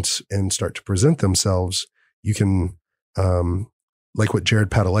and start to present themselves, you can, like what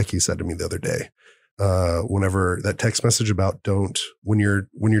Jared Padalecki said to me the other day, Whenever that text message about when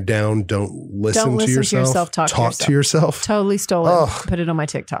you're down, don't listen to yourself. Talk to yourself. Totally stole it. Put it on my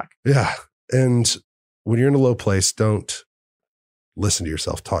TikTok. Yeah. And when you're in a low place, don't listen to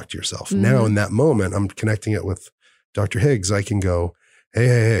yourself, talk to yourself. Mm-hmm. Now in that moment, I'm connecting it with Dr. Higgs. I can go,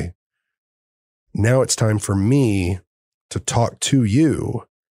 hey, now it's time for me to talk to you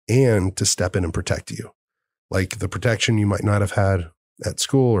and to step in and protect you. Like the protection you might not have had at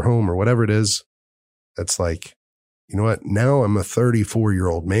school or home or whatever it is. It's like, you know what? Now I'm a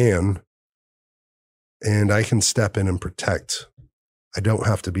 34-year-old man and I can step in and protect. I don't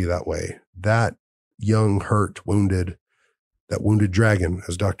have to be that way. That young, hurt, wounded dragon,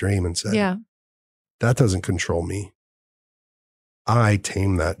 as Dr. Amen said, that doesn't control me. I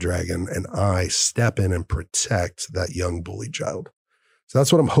tame that dragon and I step in and protect that young bullied child. So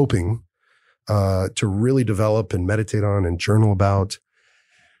that's what I'm hoping to really develop and meditate on and journal about.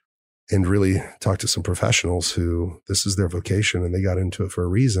 And really talk to some professionals who this is their vocation and they got into it for a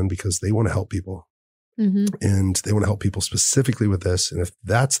reason because they want to help people. Mm-hmm. And they want to help people specifically with this. And if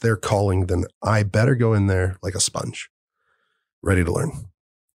that's their calling, then I better go in there like a sponge, ready to learn.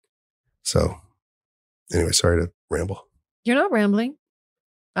 So anyway, sorry to ramble. You're not rambling.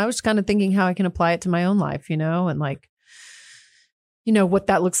 I was kind of thinking how I can apply it to my own life, and like, what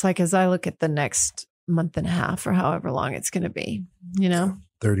that looks like as I look at the next month and a half or however long it's going to be,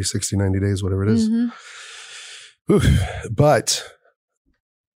 30, 60, 90 days, whatever it is. Mm-hmm. Oof. But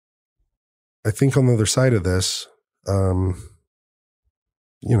I think on the other side of this,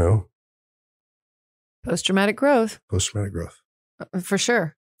 post-traumatic growth. Post-traumatic growth. For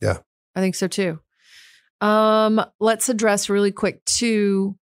sure. Yeah. I think so too. Let's address really quick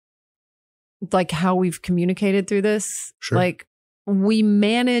too, like how we've communicated through this. Sure. Like we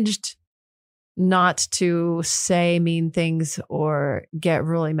managed not to say mean things or get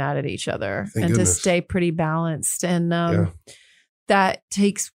really mad at each other. Thank and goodness. To stay pretty balanced. And that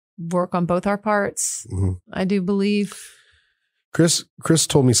takes work on both our parts. Mm-hmm. I do believe. Chris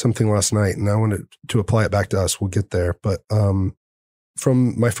told me something last night and I wanted to apply it back to us. We'll get there. But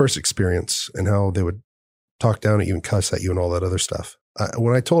from my first experience and how they would talk down at you and cuss at you and all that other stuff.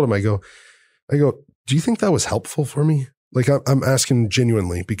 When I told him, I go, do you think that was helpful for me? Like I'm asking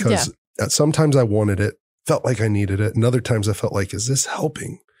genuinely because sometimes I wanted it, felt like I needed it. And other times I felt like, is this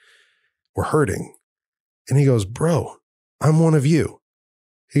helping or hurting? And he goes, bro, I'm one of you.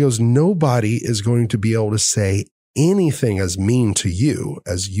 He goes, nobody is going to be able to say anything as mean to you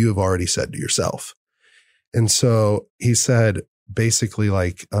as you have already said to yourself. And so he said, basically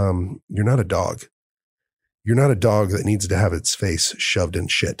like, you're not a dog. You're not a dog that needs to have its face shoved in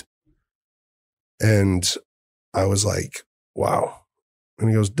shit. And I was like, wow. And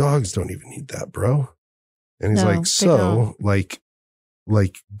he goes, dogs don't even need that, bro. And he's like, so like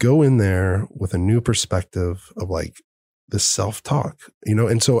go in there with a new perspective of like this self-talk,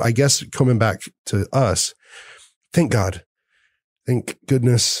 And so I guess coming back to us, thank God, thank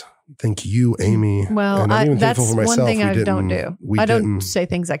goodness, thank you, Amy. Well, and I'm even that's thankful for myself. One thing I don't do. I don't say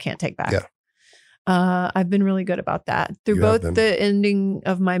things I can't take back. Yeah. I've been really good about that. Through both the ending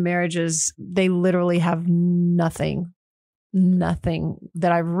of my marriages, they literally have nothing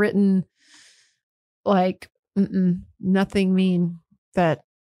that I've written, like nothing mean that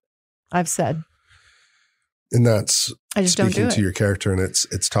I've said. And that's I just speaking don't do to it. your character, and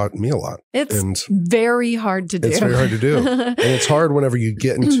it's taught me a lot. It's very hard to do. It's very hard to do. And it's hard whenever you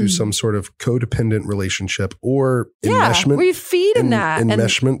get into some sort of codependent relationship or enmeshment. We feed in that.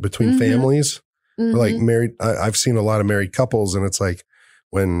 Enmeshment between families. Mm-hmm. Like married, I've seen a lot of married couples, and it's like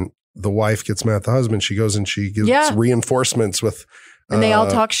when the wife gets mad at the husband, she goes and she gives reinforcements with, and they all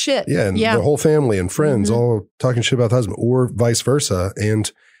talk shit. Yeah, and the whole family and friends all talking shit about the husband, or vice versa, and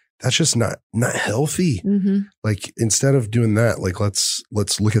that's just not healthy. Mm-hmm. Like instead of doing that, like let's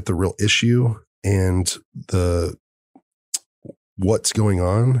look at the real issue and what's going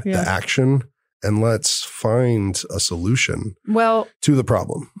on, the action. And let's find a solution to the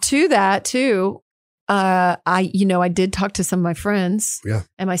problem. To that too, I did talk to some of my friends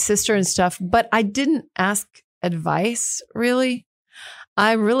and my sister and stuff, but I didn't ask advice really.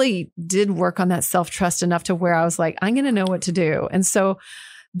 I really did work on that self-trust enough to where I was like, I'm going to know what to do. And so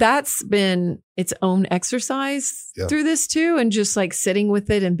that's been its own exercise through this too. And just like sitting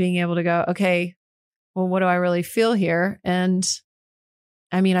with it and being able to go, okay, well, what do I really feel here? And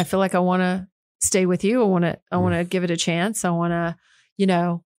I mean, I feel like I want to stay with you. I want to give it a chance. I want to,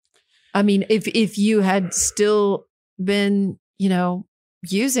 I mean, if you had still been,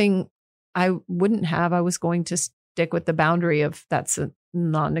 using, I wouldn't have. I was going to stick with the boundary of that's a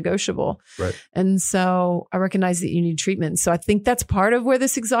non-negotiable. Right. And so I recognize that you need treatment. So I think that's part of where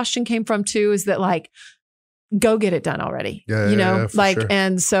this exhaustion came from too, is that like, go get it done already. Yeah, like, sure.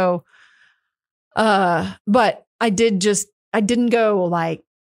 and so, but I didn't go like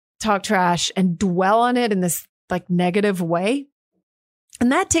talk trash and dwell on it in this like negative way.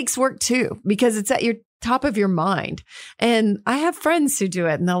 And that takes work too, because it's at your top of your mind. And I have friends who do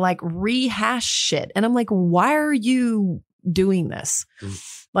it and they'll like rehash shit. And I'm like, why are you doing this?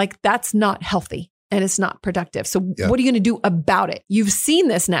 Like, that's not healthy and it's not productive. So what are you going to do about it? You've seen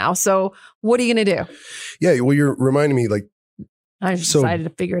this now. So what are you going to do? Yeah. Well, you're reminding me like, I just decided to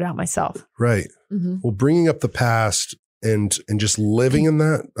figure it out myself. Right. Mm-hmm. Well, bringing up the past and just living in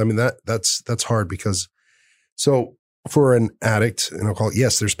that, I mean, that's hard because so for an addict, and I'll call it,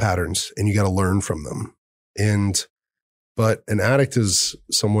 yes, there's patterns and you got to learn from them. But an addict is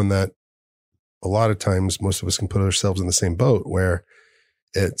someone that a lot of times most of us can put ourselves in the same boat where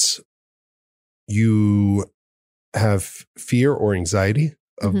it's you have fear or anxiety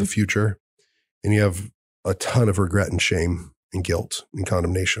of the future and you have a ton of regret and shame and guilt and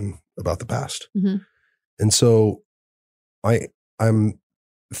condemnation about the past. Mm-hmm. And so I'm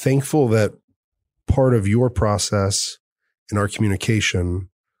thankful that part of your process in our communication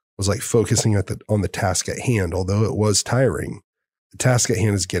was like focusing on the task at hand. Although it was tiring, the task at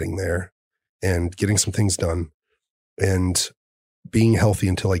hand is getting there and getting some things done and being healthy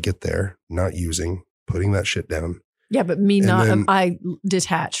until I get there, not using, putting that shit down. Yeah, but I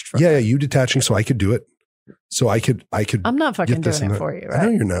detached from it. You detaching so I could do it. So I could. I'm not fucking doing it for you, right? I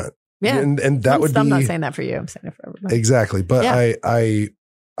know you're not. Yeah. And that would be. I'm not saying that for you. I'm saying it for everybody. Exactly. But I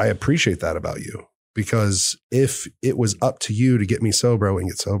appreciate that about you. Because if it was up to you to get me sober, I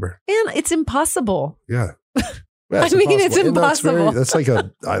wouldn't get sober. Man, it's impossible. Yeah. It's impossible.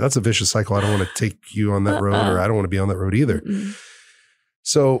 That's a vicious cycle. I don't want to take you on that road, or I don't want to be on that road either. Mm-mm.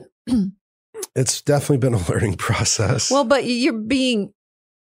 So it's definitely been a learning process. Well, but you're being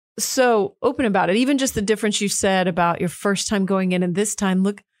so open about it. Even just the difference you said about your first time going in and this time,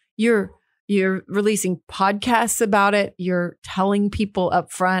 look, you're releasing podcasts about it. You're telling people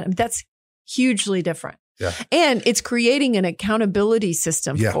up front. I mean, that's hugely different. Yeah. And it's creating an accountability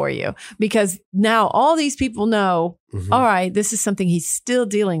system for you, because now all these people know, all right, this is something he's still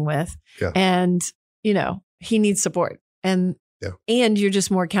dealing with and, he needs support and you're just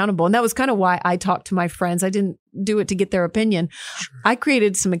more accountable. And that was kind of why I talked to my friends. I didn't do it to get their opinion. Sure. I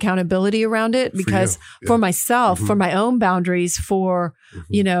created some accountability around it because for myself, for my own boundaries, for,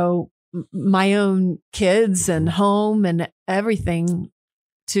 my own kids and home and everything.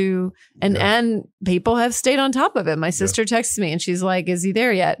 And people have stayed on top of it. My sister texts me and she's like, is he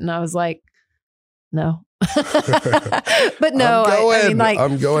there yet? And I was like, no. But no,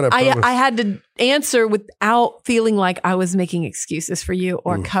 I'm going. I had to answer without feeling like I was making excuses for you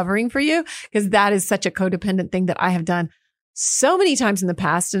or covering for you, because that is such a codependent thing that I have done so many times in the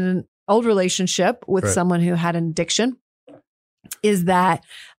past in an old relationship with someone who had an addiction. Is that,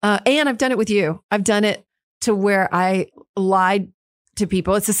 and I've done it with you. I've done it to where I lied to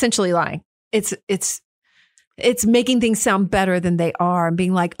people. It's essentially lying. It's making things sound better than they are and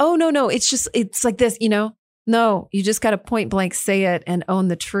being like, oh, no, it's like this, no, you just got to point blank say it and own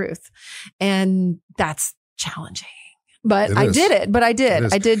the truth. And that's challenging, but I did it. I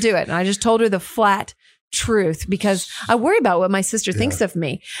did do it. And I just told her the flat truth because I worry about what my sister thinks of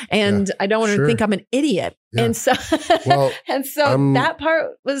me and I don't want her to think I'm an idiot. Yeah. And so, that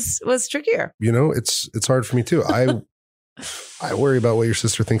part was trickier. It's hard for me too. I worry about what your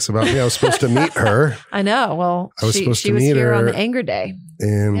sister thinks about me. I was supposed to meet her. I know. Well, she was here on the anger day.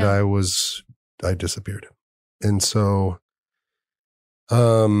 And I disappeared. And so,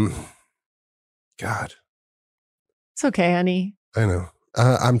 God. It's okay, honey. I know.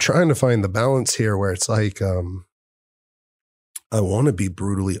 I'm trying to find the balance here where it's like, I want to be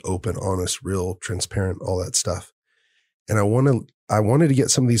brutally open, honest, real, transparent, all that stuff. And I wanted to get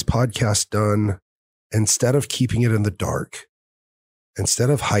some of these podcasts done instead of keeping it in the dark, instead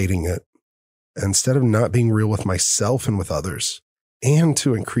of hiding it, instead of not being real with myself and with others, and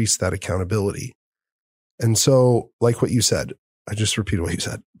to increase that accountability. And so, like what you said, I just repeated what you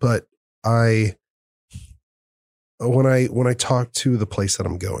said, but when I talk to the place that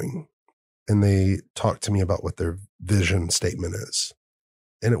I'm going and they talk to me about what their vision statement is,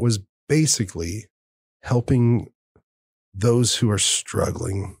 and it was basically helping those who are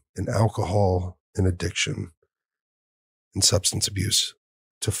struggling in alcohol and addiction and substance abuse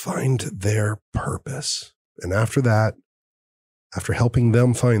to find their purpose. And after that, after helping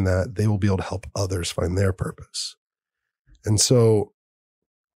them find that, they will be able to help others find their purpose. And so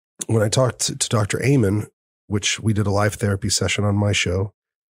when I talked to Dr. Amen, which we did a live therapy session on my show,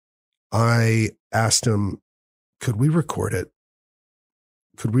 I asked him, could we record it?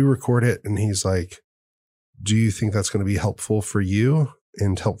 Could we record it? And he's like, do you think that's going to be helpful for you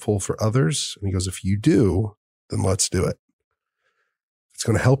and helpful for others? And he goes, if you do, then let's do it. It's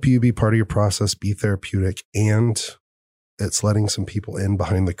going to help you be part of your process, be therapeutic, and it's letting some people in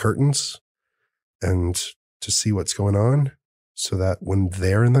behind the curtains and to see what's going on so that when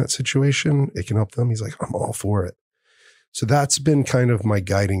they're in that situation, it can help them. He's like, I'm all for it. So that's been kind of my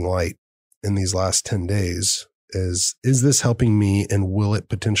guiding light in these last 10 days is this helping me and will it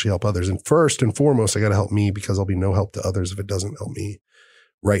potentially help others? And first and foremost, I got to help me because I'll be no help to others if it doesn't help me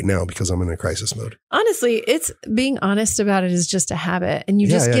right now because I'm in a crisis mode. Honestly, it's being honest about it is just a habit and you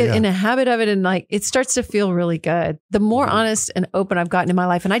just get in a habit of it and like it starts to feel really good. The more honest and open I've gotten in my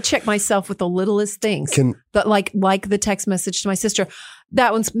life and I check myself with the littlest things, but like the text message to my sister,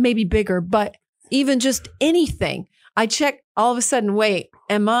 that one's maybe bigger, but even just anything. I check all of a sudden, wait,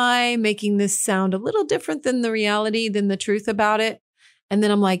 am I making this sound a little different than the reality, than the truth about it? And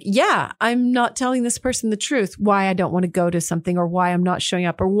then I'm like, yeah, I'm not telling this person the truth, why I don't want to go to something or why I'm not showing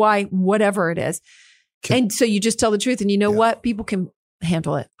up or why whatever it is. And so you just tell the truth and you know what? People can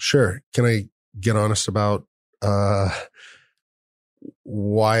handle it. Sure. Can I get honest about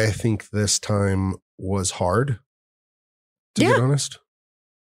why I think this time was hard to get honest?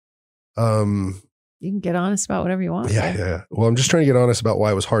 You can get honest about whatever you want. Yeah. Well, I'm just trying to get honest about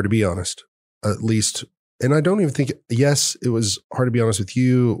why it was hard to be honest, at least. And I don't even think, yes, it was hard to be honest with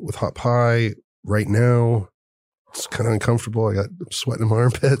you, with Hot Pie right now. It's kind of uncomfortable. I'm sweating in my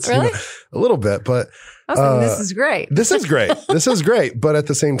armpits. Really? A little bit, but this is great. This is great. This is great. But at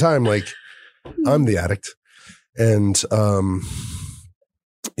the same time, like I'm the addict. And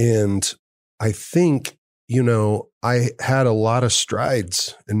I think, I had a lot of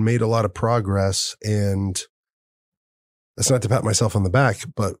strides and made a lot of progress, and that's not to pat myself on the back,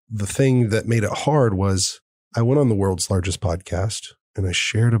 but the thing that made it hard was I went on the world's largest podcast and I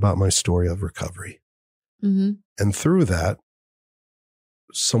shared about my story of recovery. Mm-hmm. And through that,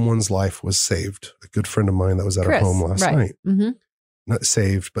 someone's life was saved. A good friend of mine that was at our home last night. Mm-hmm. Not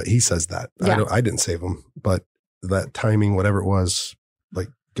saved, but he says that. Yeah. I didn't save him, but that timing, whatever it was, like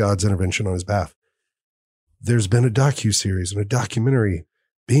God's intervention on his behalf. There's been a docuseries and a documentary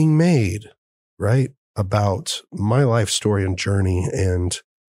being made, right, about my life story and journey. And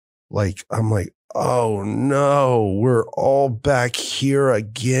like, I'm like, oh no, we're all back here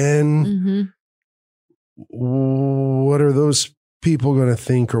again. Mm-hmm. What are those people going to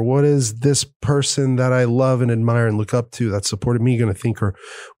think? Or what is this person that I love and admire and look up to that supported me going to think? Or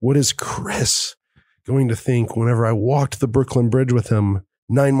what is Chris going to think whenever I walked the Brooklyn Bridge with him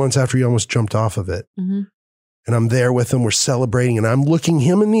 9 months after he almost jumped off of it? Mm-hmm. And I'm there with him. We're celebrating and I'm looking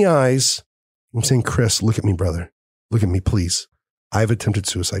him in the eyes. I'm saying, Chris, look at me, brother. Look at me, please. I've attempted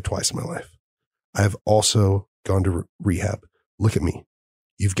suicide twice in my life. I've also gone to rehab. Look at me.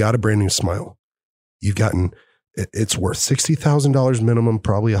 You've got a brand new smile. You've gotten, it's worth $60,000 minimum,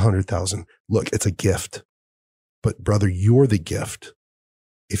 probably $100,000. Look, it's a gift. But brother, you're the gift.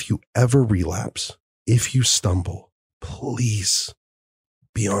 If you ever relapse, if you stumble, please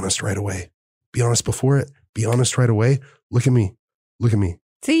be honest right away. Be honest before it. Be honest right away. Look at me. Look at me.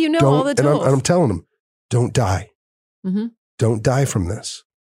 See, all the tools. And I'm telling them, don't die. Mm-hmm. Don't die from this.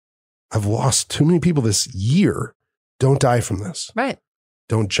 I've lost too many people this year. Don't die from this. Right.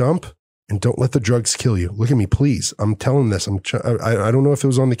 Don't jump and don't let the drugs kill you. Look at me, please. I'm telling this. I don't know if it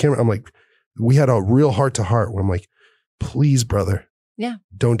was on the camera. I'm like, we had a real heart to heart where I'm like, please, brother. Yeah.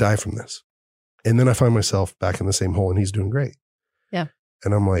 Don't die from this. And then I find myself back in the same hole and he's doing great. Yeah.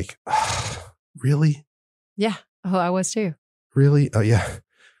 And I'm like, really? Yeah. Oh, I was too. Really? Oh, yeah.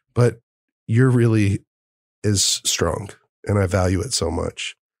 But you're really is strong and I value it so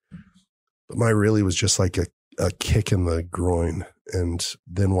much. But my really was just like a kick in the groin. And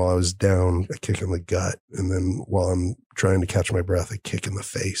then while I was down, a kick in the gut. And then while I'm trying to catch my breath, a kick in the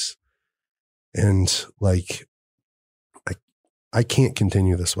face. And like, I can't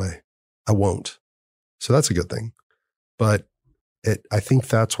continue this way. I won't. So that's a good thing. But I think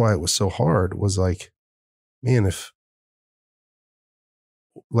that's why it was so hard was like, man,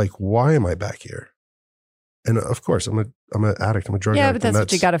 why am I back here? And of course, I'm an addict. I'm a drug addict. Yeah, but that's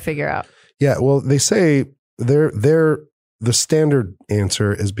what you got to figure out. Yeah. Well, they say the standard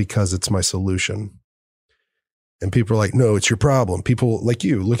answer is because it's my solution. And people are like, no, it's your problem. People like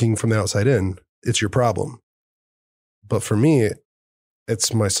you looking from the outside in, it's your problem. But for me,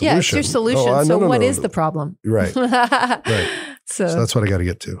 it's my solution. Yeah, it's your solution. So what is the problem? Right. Right. So that's what I got to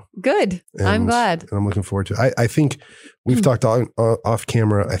get to. Good. And I'm glad. And I'm looking forward to it. I think we've talked off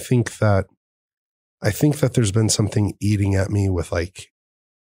camera. I think that I think that there's been something eating at me with like,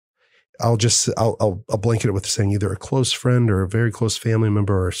 I'll blanket it with saying either a close friend or a very close family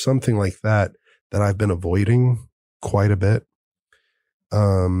member or something like that I've been avoiding quite a bit.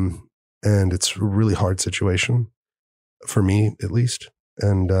 And it's a really hard situation for me, at least.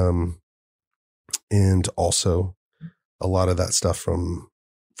 And also a lot of that stuff from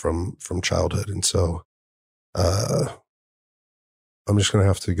childhood. And so, I'm just going to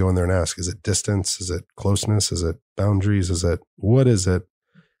have to go in there and ask, is it distance? Is it closeness? Is it boundaries? What is it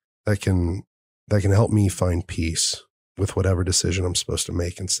that can help me find peace with whatever decision I'm supposed to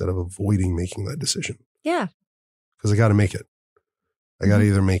make instead of avoiding making that decision? Yeah. Because I got to make it. I got to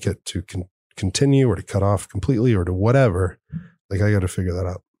either make it to continue or to cut off completely or to whatever. Like I got to figure that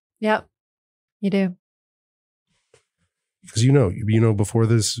out. Yep. You do. Because you know, before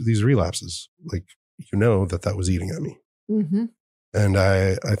these relapses, like, that was eating at me. Mm-hmm. And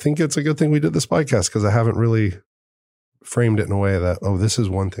I think it's a good thing we did this podcast because I haven't really framed it in a way that, oh, this is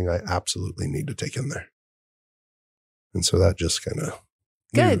one thing I absolutely need to take in there. And so that just kind of,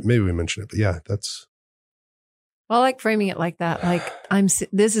 maybe we mentioned it, but yeah, that's. Well, I like framing it like that. Like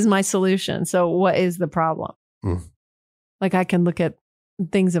this is my solution. So what is the problem? Like I can look at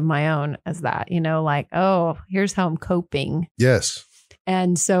things of my own as that, like, oh, here's how I'm coping. Yes.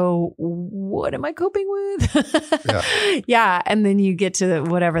 And so what am I coping with? Yeah. Yeah. And then you get to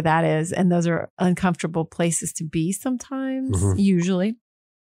whatever that is. And those are uncomfortable places to be sometimes, usually,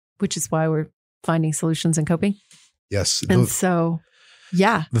 which is why we're finding solutions and coping. Yes. And so,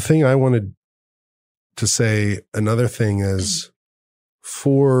 yeah. The thing I wanted to say, another thing is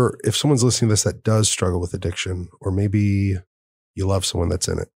if someone's listening to this that does struggle with addiction, or maybe you love someone that's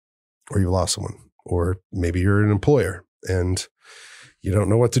in it, or you lost someone, or maybe you're an employer and you don't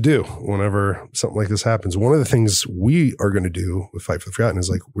know what to do whenever something like this happens. One of the things we are going to do with Fight for the Forgotten is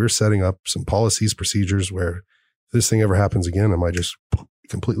like, we're setting up some policies, procedures where if this thing ever happens again, am I just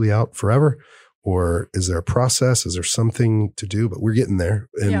completely out forever? Or is there a process? Is there something to do? But we're getting there.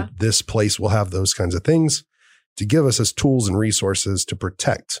 And this place will have those kinds of things to give us as tools and resources to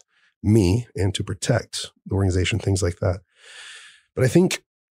protect me and to protect the organization, things like that. But I think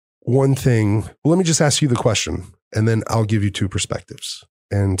one thing, let me just ask you the question and then I'll give you two perspectives.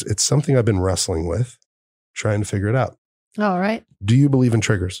 And it's something I've been wrestling with, trying to figure it out. All right. Do you believe in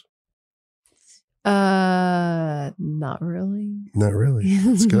triggers? Not really. Not really.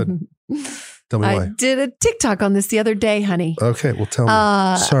 That's good. Tell me why. I did a TikTok on this the other day, honey. Okay, well, tell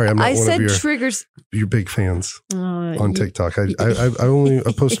me. Sorry, I'm not I one said of triggers. Your big fans on TikTok. I only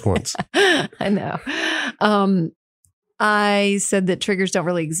posted once. I know. I said that triggers don't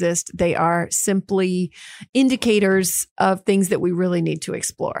really exist. They are simply indicators of things that we really need to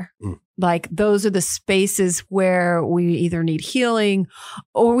explore. Like those are the spaces where we either need healing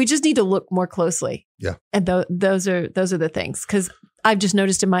or we just need to look more closely. Yeah. And those are the things. Because I've just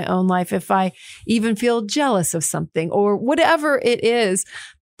noticed in my own life, if I even feel jealous of something or whatever it is,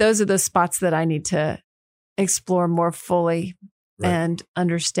 those are the spots that I need to explore more fully and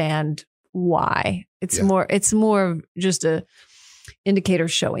understand why. It's more of just a indicator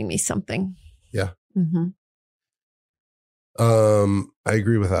showing me something. Yeah. Mm-hmm. I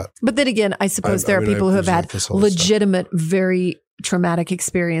agree with that. But then again, I suppose there are people who have had legitimate, very traumatic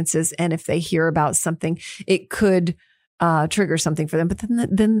experiences. And if they hear about something, it could trigger something for them. But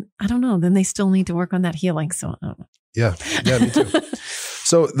then I don't know. Then they still need to work on that healing. So I don't know. Yeah, me too.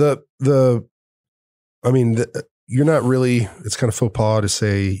 So you're not really, it's kind of faux pas to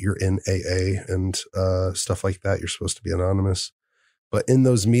say you're in AA and stuff like that. You're supposed to be anonymous. But in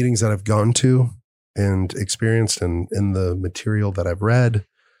those meetings that I've gone to and experienced and in the material that I've read,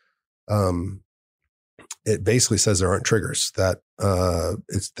 it basically says there aren't triggers, that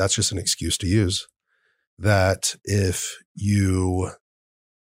that's just an excuse to use. That if you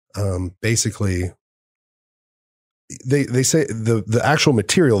basically, they say the actual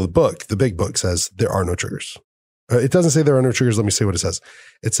material, the book, the big book says there are no triggers. It doesn't say there are no triggers. Let me say what it says.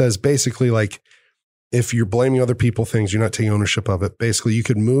 It says basically like if you're blaming other people things, you're not taking ownership of it. Basically, you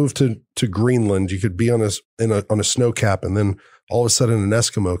could move to Greenland. You could be on a snow cap, and then all of a sudden an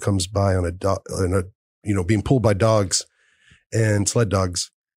Eskimo comes by on being pulled by dogs and sled dogs,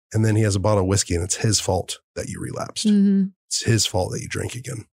 and then he has a bottle of whiskey, and it's his fault that you relapsed. Mm-hmm. It's his fault that you drank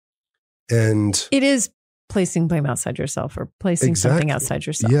again. And it is placing blame outside yourself or placing something outside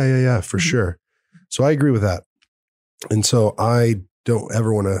yourself. Yeah, for sure. So I agree with that. And so I don't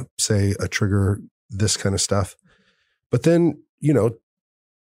ever want to say a trigger, this kind of stuff. But then,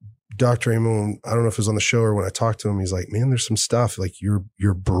 Dr. Amon, I don't know if it was on the show or when I talked to him, he's like, man, there's some stuff like your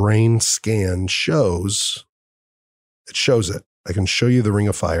brain scan shows it. I can show you the Ring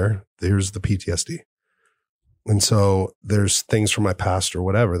of Fire. There's the PTSD. And so there's things from my past or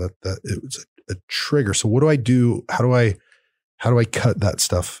whatever that it was a trigger. So what do I do? How do I cut that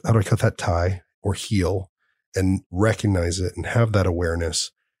stuff? How do I cut that tie or heal and recognize it and have that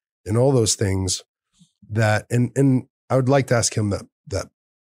awareness and all those things that, and I would like to ask him that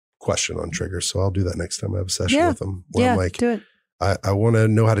question on triggers. So I'll do that next time I have a session with him. Where I'm like, do it. I want to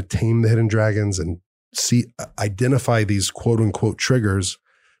know how to tame the hidden dragons and identify these quote unquote triggers.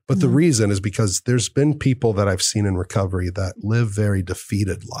 But the reason is because there's been people that I've seen in recovery that live very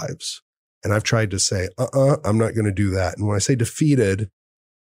defeated lives. And I've tried to say, I'm not going to do that. And when I say defeated,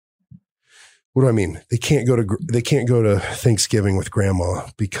 what do I mean? They can't go to Thanksgiving with grandma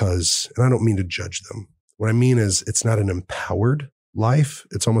because, and I don't mean to judge them. What I mean is it's not an empowered life.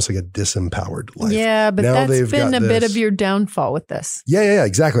 It's almost like a disempowered life. Yeah, but now that's been a bit of your downfall with this. Yeah,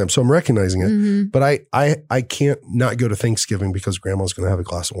 exactly. So I'm recognizing it. But I can't not go to Thanksgiving because grandma's going to have a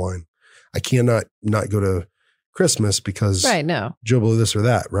glass of wine. I cannot not go to Christmas because Joe blew this or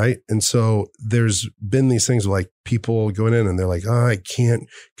that, right? And so there's been these things like people going in and they're like, I can't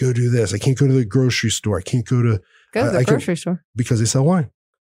go do this. I can't go to the grocery store. I can't go to the grocery store because they sell wine.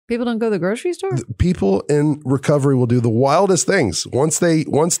 People don't go to the grocery store? People in recovery will do the wildest things. Once they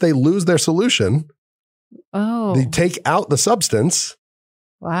lose their solution, they take out the substance.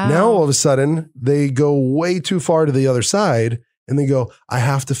 Wow. Now all of a sudden they go way too far to the other side and they go, I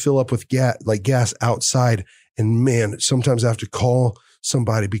have to fill up with gas outside. And man, sometimes I have to call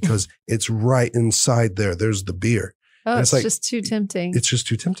somebody because it's right inside there. There's the beer. Oh, it's like, just too tempting. It's just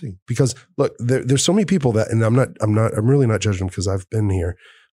too tempting because look, there's so many people that, and I'm really not judging them because I've been here.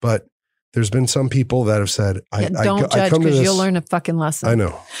 But there's been some people that have said, don't judge because you'll learn a fucking lesson. I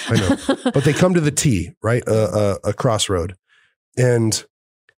know. But they come to the T, right? A crossroad. And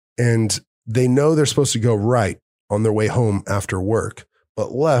they know they're supposed to go right on their way home after work,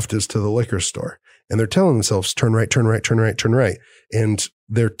 but left is to the liquor store. And they're telling themselves, turn right, turn right, turn right, turn right. And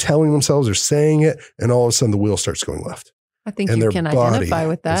they're telling themselves, they're saying it. And all of a sudden the wheel starts going left. I think you can identify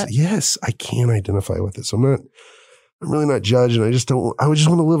with that. Yes, I can identify with it. So I'm really not judging. I just want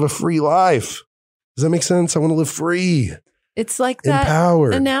to live a free life. Does that make sense? I want to live free. It's like that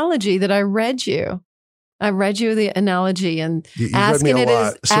empowered analogy that I read you. I read you the analogy and asking it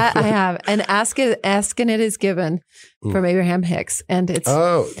is, I have, and asking it is given from Abraham Hicks. And it's,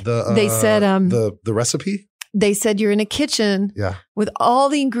 they said, the recipe. They said you're in a kitchen with all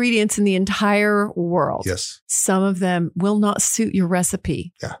the ingredients in the entire world. Yes. Some of them will not suit your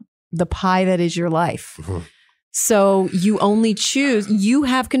recipe. Yeah. The pie that is your life. So you only choose, you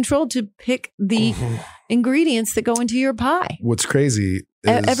have control to pick the ingredients that go into your pie. What's crazy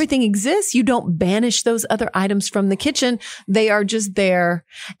is everything exists. You don't banish those other items from the kitchen. They are just there.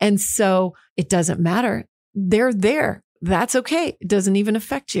 And so it doesn't matter. They're there. That's okay. It doesn't even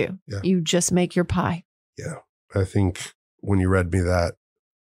affect you. Yeah. You just make your pie. Yeah. I think when you read me that,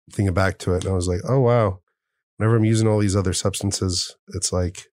 thinking back to it, and I was like, oh, wow. Whenever I'm using all these other substances, it's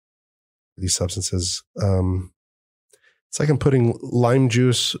like these substances, it's like I'm putting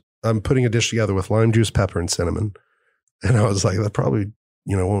a dish together with lime juice, pepper, and cinnamon. And I was like, that probably,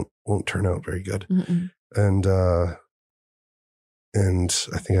 won't turn out very good. And I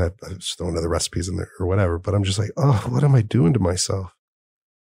think I just throw another recipes in there or whatever, but I'm just like, oh, what am I doing to myself?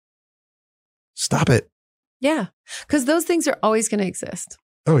 Stop it. Yeah. Because those things are always going to exist.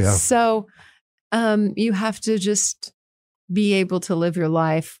 Oh yeah. So, you have to just be able to live your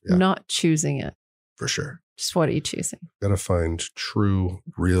life, not choosing it. For sure. Just what are you choosing? Got to find true,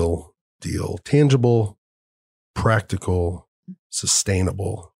 real deal, tangible, practical,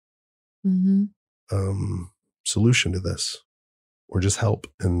 sustainable solution to this, or just help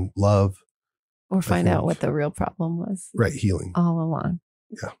and love. Or find out what the real problem was. Right. Healing. All along.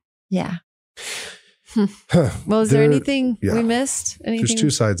 Yeah. Yeah. Well, is there anything we missed? Anything? There's two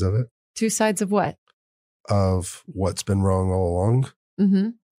sides of it. Two sides of what? Of what's been wrong all along.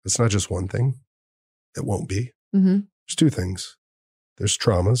 It's not just one thing. It won't be. There's two things. There's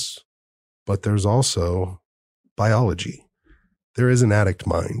traumas, but there's also biology. There is an addict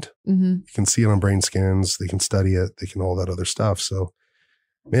mind. You can see it on brain scans. They can study it. They can all that other stuff. So,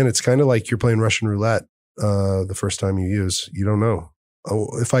 man, it's kind of like you're playing Russian roulette the first time you don't know. Oh,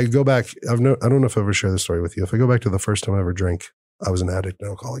 if I go back, I don't know if I ever shared this story with you. If I go back to the first time I ever drank, I was an addict and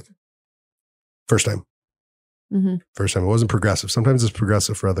alcoholic. First time. First time. It wasn't progressive. Sometimes it's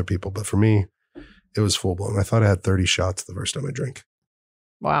progressive for other people, but for me, it was full blown. I thought I had 30 shots the first time I drank.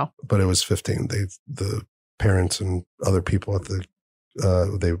 Wow. But it was 15. The parents and other people at the,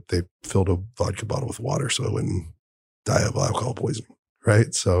 they filled a vodka bottle with water so I wouldn't die of alcohol poisoning.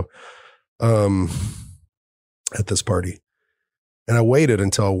 Right. So, at this party. And I waited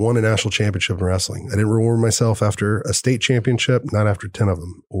until I won a national championship in wrestling. I didn't reward myself after a state championship, not after 10 of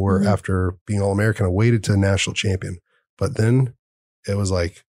them, or after being All-American. I waited to a national champion. But then it was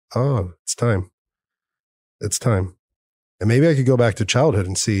like, oh, it's time. It's time. And maybe I could go back to childhood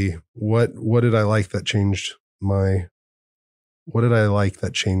and see what did I like that changed what did I like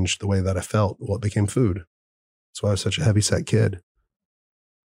that changed the way that I felt? Well, it became food. That's why I was such a heavyset kid.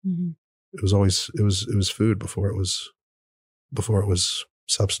 Mm-hmm. It was food before it was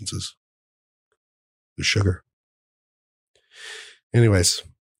substances. It was sugar. Anyways,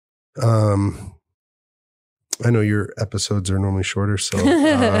 I know your episodes are normally shorter, so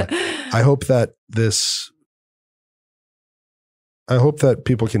I hope that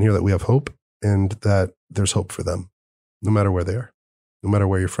people can hear that we have hope and that there's hope for them, no matter where they are, no matter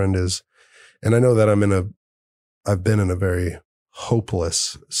where your friend is. And I know that I've been in a very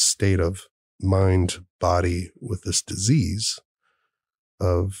hopeless state of mind, body with this disease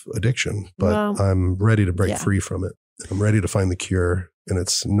of addiction, but I'm ready to break free from it. I'm ready to find the cure, and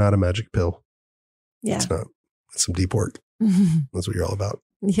it's not a magic pill. Yeah. It's not. It's some deep work. That's what you're all about.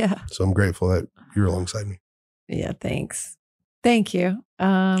 Yeah. So I'm grateful that you're alongside me. Yeah. Thanks. Thank you.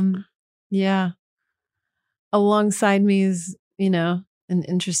 Yeah. Alongside me is, an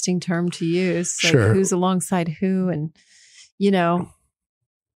interesting term to use. Like sure. Who's alongside who? And,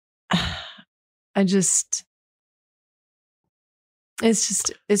 it's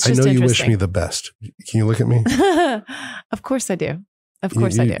just I know you wish me the best. Can you look at me? Of course I do. Of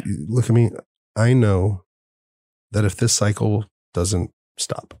course I do. You look at me. I know that if this cycle doesn't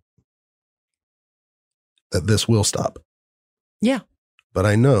stop, that this will stop. Yeah. But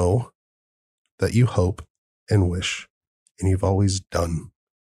I know that you hope and wish, and you've always done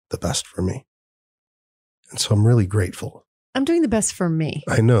the best for me. And so I'm really grateful. I'm doing the best for me.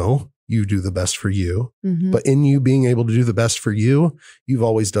 I know you do the best for you, but in you being able to do the best for you, you've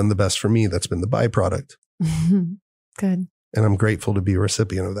always done the best for me. That's been the byproduct. Good. And I'm grateful to be a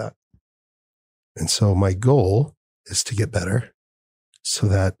recipient of that. And so my goal is to get better so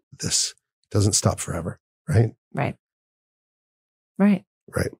that this doesn't stop forever. Right? Right. Right.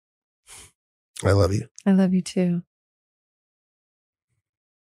 Right. I love you. I love you too.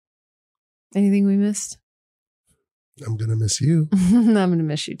 Anything we missed? I'm going to miss you. I'm going to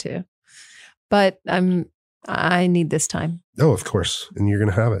miss you too. But I need this time. Oh, of course. And you're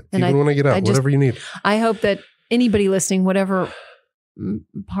going to have it. And even when I get out, whatever you need. I hope that anybody listening, whatever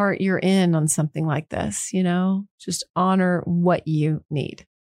part you're in on something like this, just honor what you need.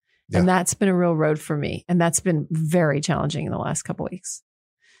 Yeah. And that's been a real road for me. And that's been very challenging in the last couple of weeks.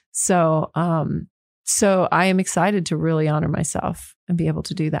 So I am excited to really honor myself and be able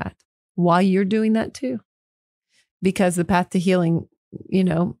to do that while you're doing that too. Because the path to healing,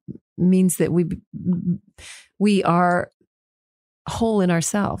 means that we are whole in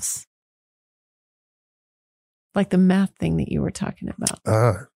ourselves. Like the math thing that you were talking about.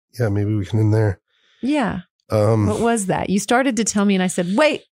 Yeah, maybe we can end there. Yeah. What was that? You started to tell me and I said,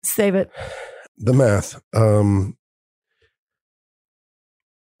 wait, save it. The math.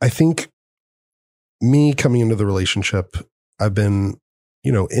 I think me coming into the relationship, I've been,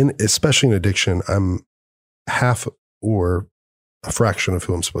 especially in addiction, I'm half or a fraction of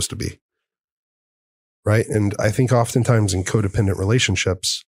who I'm supposed to be. Right. And I think oftentimes in codependent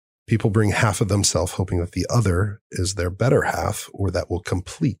relationships, people bring half of themselves hoping that the other is their better half or that will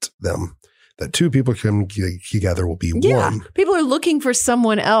complete them. That two people come together will be one. People are looking for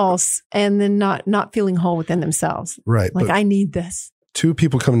someone else and then not feeling whole within themselves. Right. Like, I need this. Two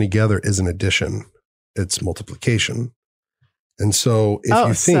people coming together is an addition. It's multiplication. And so if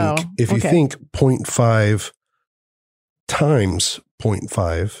you think 0.5 times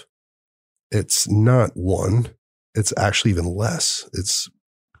 0.5, it's not 1. It's actually even less. It's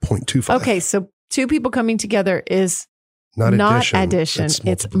 0.25. Okay. So two people coming together is not addition.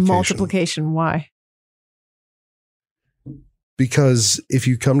 It's multiplication. Why? Because if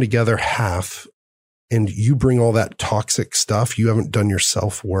you come together half and you bring all that toxic stuff, you haven't done your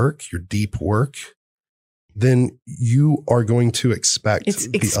self-work, your deep work, then you are going to expect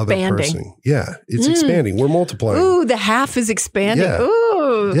the other person. Yeah, it's expanding. We're multiplying. Ooh, the half is expanding. Yeah.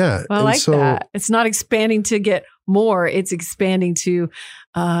 Ooh. Yeah. Well, I like that. It's not expanding to get more. It's expanding to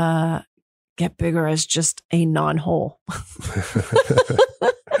get bigger as just a non-whole.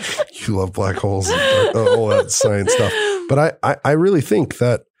 You love black holes and all that science stuff. But I really think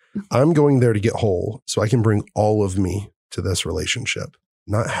that I'm going there to get whole so I can bring all of me to this relationship,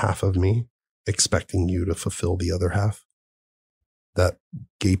 not half of me expecting you to fulfill the other half. That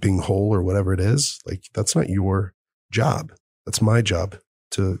gaping hole or whatever it is, like that's not your job. That's my job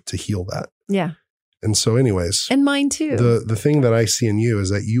to heal that. Yeah. And so anyways, And mine too. the thing that I see in you is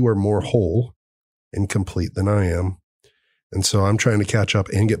that you are more whole and complete than I am. And so I'm trying to catch up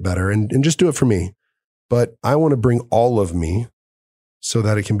and get better and just do it for me. But I want to bring all of me so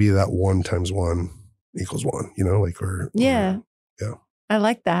that it can be that 1 × 1 = 1, you know, like, yeah. Yeah. I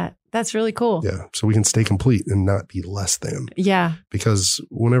like that. That's really cool. Yeah. So we can stay complete and not be less than. Yeah. Because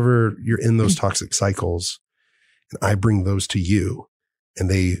whenever you're in those toxic cycles and I bring those to you and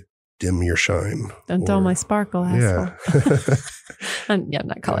they dim your shine. Don't dull my sparkle, Yeah. asshole. I'm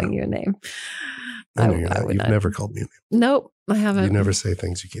not calling you a name. I know you're not. You've never called me a name. Nope, I haven't. You never say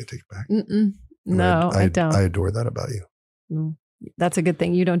things you can't take back. No, I don't. I adore that about you. That's a good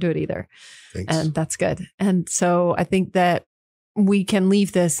thing. You don't do it either. Thanks. And that's good. And so I think that we can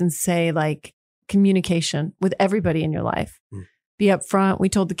leave this and say, like, communication with everybody in your life. Be upfront. We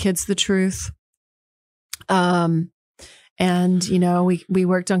told the kids the truth. And, you know, we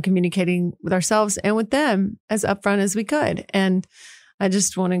worked on communicating with ourselves and with them as upfront as we could. And I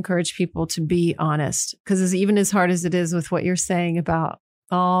just want to encourage people to be honest, because even as hard as it is with what you're saying about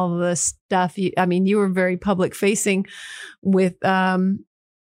all the stuff, you were very public facing with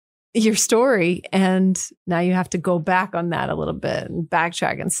your story. And now you have to go back on that a little bit and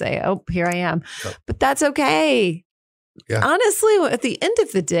backtrack and say, oh, here I am. Yep. But that's okay. Yeah. Honestly, at the end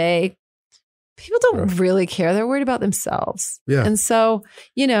of the day, people don't really care. They're worried about themselves. Yeah. And so,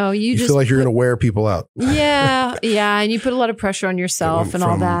 you know, you just feel like you're going to wear people out. Yeah. Yeah. And you put a lot of pressure on yourself and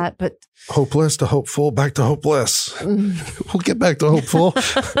all that. But hopeless to hopeful, back to hopeless. We'll get back to hopeful.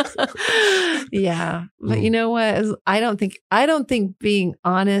 Yeah. But you know what? I don't think being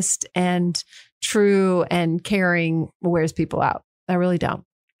honest and true and caring wears people out. I really don't.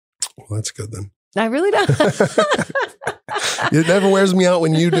 Well, that's good then. I really don't. It never wears me out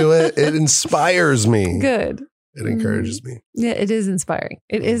when you do it. It inspires me. Good. It encourages me. Yeah, it is inspiring.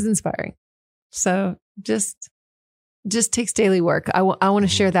 It is inspiring. So just takes daily work. I want to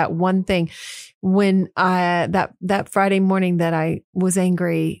share that one thing. When that Friday morning that I was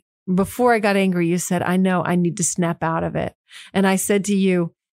angry, before I got angry, you said, I know I need to snap out of it. And I said to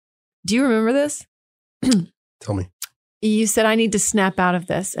you, do you remember this? Tell me. You said, I need to snap out of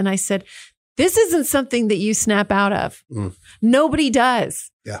this. And I said, this isn't something that you snap out of. Nobody does.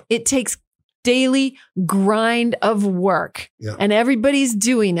 Yeah. It takes daily grind of work. Yeah. And everybody's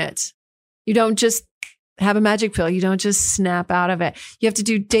doing it. You don't just have a magic pill. You don't just snap out of it. You have to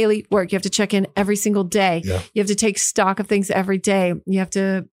do daily work. You have to check in every single day. Yeah. You have to take stock of things every day. You have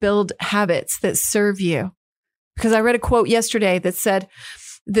to build habits that serve you. Because I read a quote yesterday that said,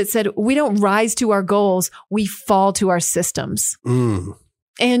 we don't rise to our goals. We fall to our systems.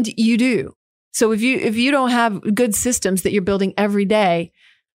 And you do. So if you don't have good systems that you're building every day,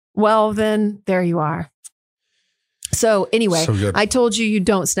 well, then there you are. So anyway, I told you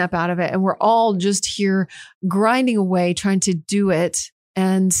don't snap out of it. And we're all just here grinding away, trying to do it.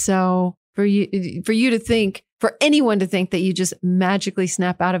 And so for anyone to think that you just magically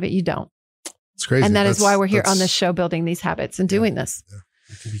snap out of it, you don't. It's crazy. And that is why we're here on this show, building these habits and doing this. Yeah.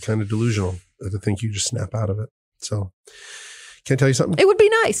 It can be kind of delusional to think you just snap out of it. So can I tell you something? It would be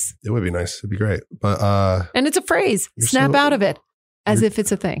nice. It would be nice. It'd be great. But and it's a phrase. Snap out of it as if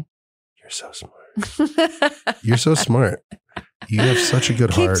it's a thing. You're so smart. You're so smart. You have such a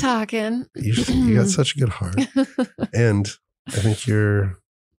good heart. Keep talking. You got such a good heart. And I think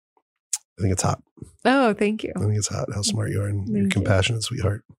it's hot. Oh, thank you. I think it's hot how smart you are and you're compassionate,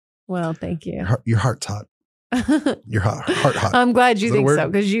 sweetheart. Well, thank you. Your heart's hot. Your heart hot. I'm glad you think so,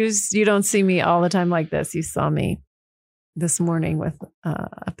 because you don't see me all the time like this. You saw me this morning with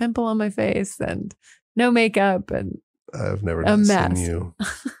a pimple on my face and no makeup, and I've never seen you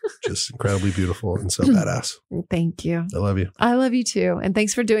just incredibly beautiful and so badass. Thank you. I love you. I love you too. And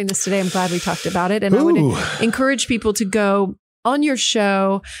thanks for doing this today. I'm glad we talked about it. And I would encourage people to go on your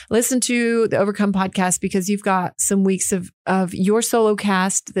show, listen to the Overcome podcast, because you've got some weeks of your solo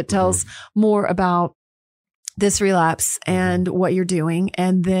cast that tells more about this relapse and what you're doing.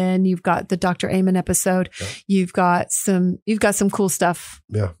 And then you've got the Dr. Amen episode. Yeah. You've got some cool stuff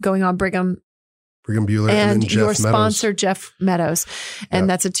going on, Brigham Bueller and then your Jeff sponsor, Jeff Meadows. And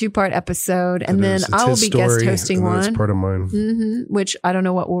that's a 2-part episode. And then I will be guest hosting one. It's part of mine. Which I don't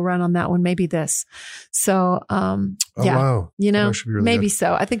know what will run on that one. Maybe this. So, wow. You know, really maybe good.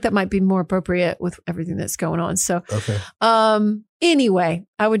 so. I think that might be more appropriate with everything that's going on. So, okay. Anyway,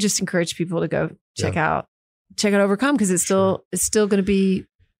 I would just encourage people to go check out Overcome, because it's still going to be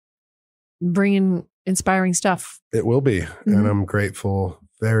bringing inspiring stuff. It will be. And I'm grateful.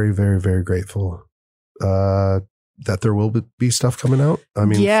 Very, very, very grateful. that there will be stuff coming out. I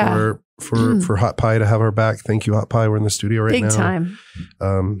mean, for Hot Pie to have our back. Thank you, Hot Pie. We're in the studio right now. Big time.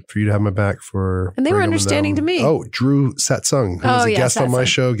 For you to have my back for. And they were understanding to me. Oh, Drew Satsung, who was a guest on my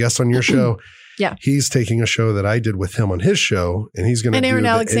show, guest on your show. Yeah. He's taking a show that I did with him on his show, and he's going to do Aaron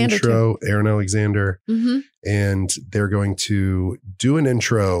Alexander intro. Aaron Alexander. Mm-hmm. And they're going to do an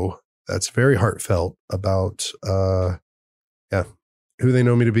intro that's very heartfelt about, who they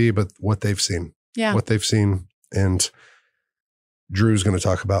know me to be, but what they've seen. Yeah. What they've seen. And Drew's going to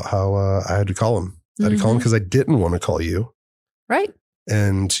talk about how I had to call him. I had to call him because I didn't want to call you. Right.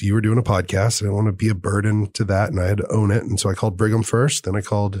 And you were doing a podcast. I didn't want to be a burden to that. And I had to own it. And so I called Brigham first. Then I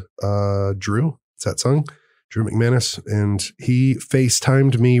called Drew Satsung, Drew McManus. And he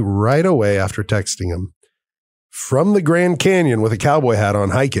FaceTimed me right away after texting him from the Grand Canyon with a cowboy hat on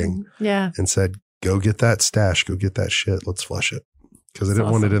hiking. Yeah. And said, go get that stash. Go get that shit. Let's flush it. Because I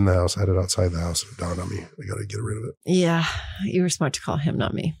didn't want it in the house. I had it outside the house. It dawned on me. I got to get rid of it. Yeah. You were smart to call him,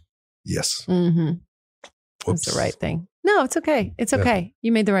 not me. Yes. Mm-hmm. That's the right thing. No, it's okay. It's okay.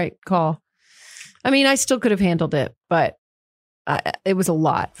 You made the right call. I mean, I still could have handled it, but it was a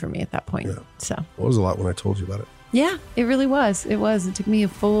lot for me at that point. Yeah. So it was a lot when I told you about it. Yeah, it really was. It was. It took me a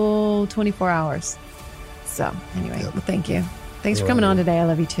full 24 hours. So anyway, well, thank you. Thanks for coming on today. I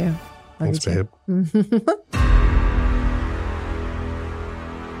love you too. Thanks, babe.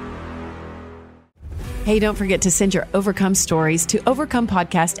 Hey, don't forget to send your Overcome stories to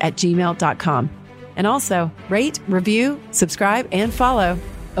overcomepodcast@gmail.com. And also rate, review, subscribe, and follow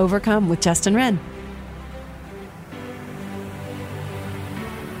Overcome with Justin Wren.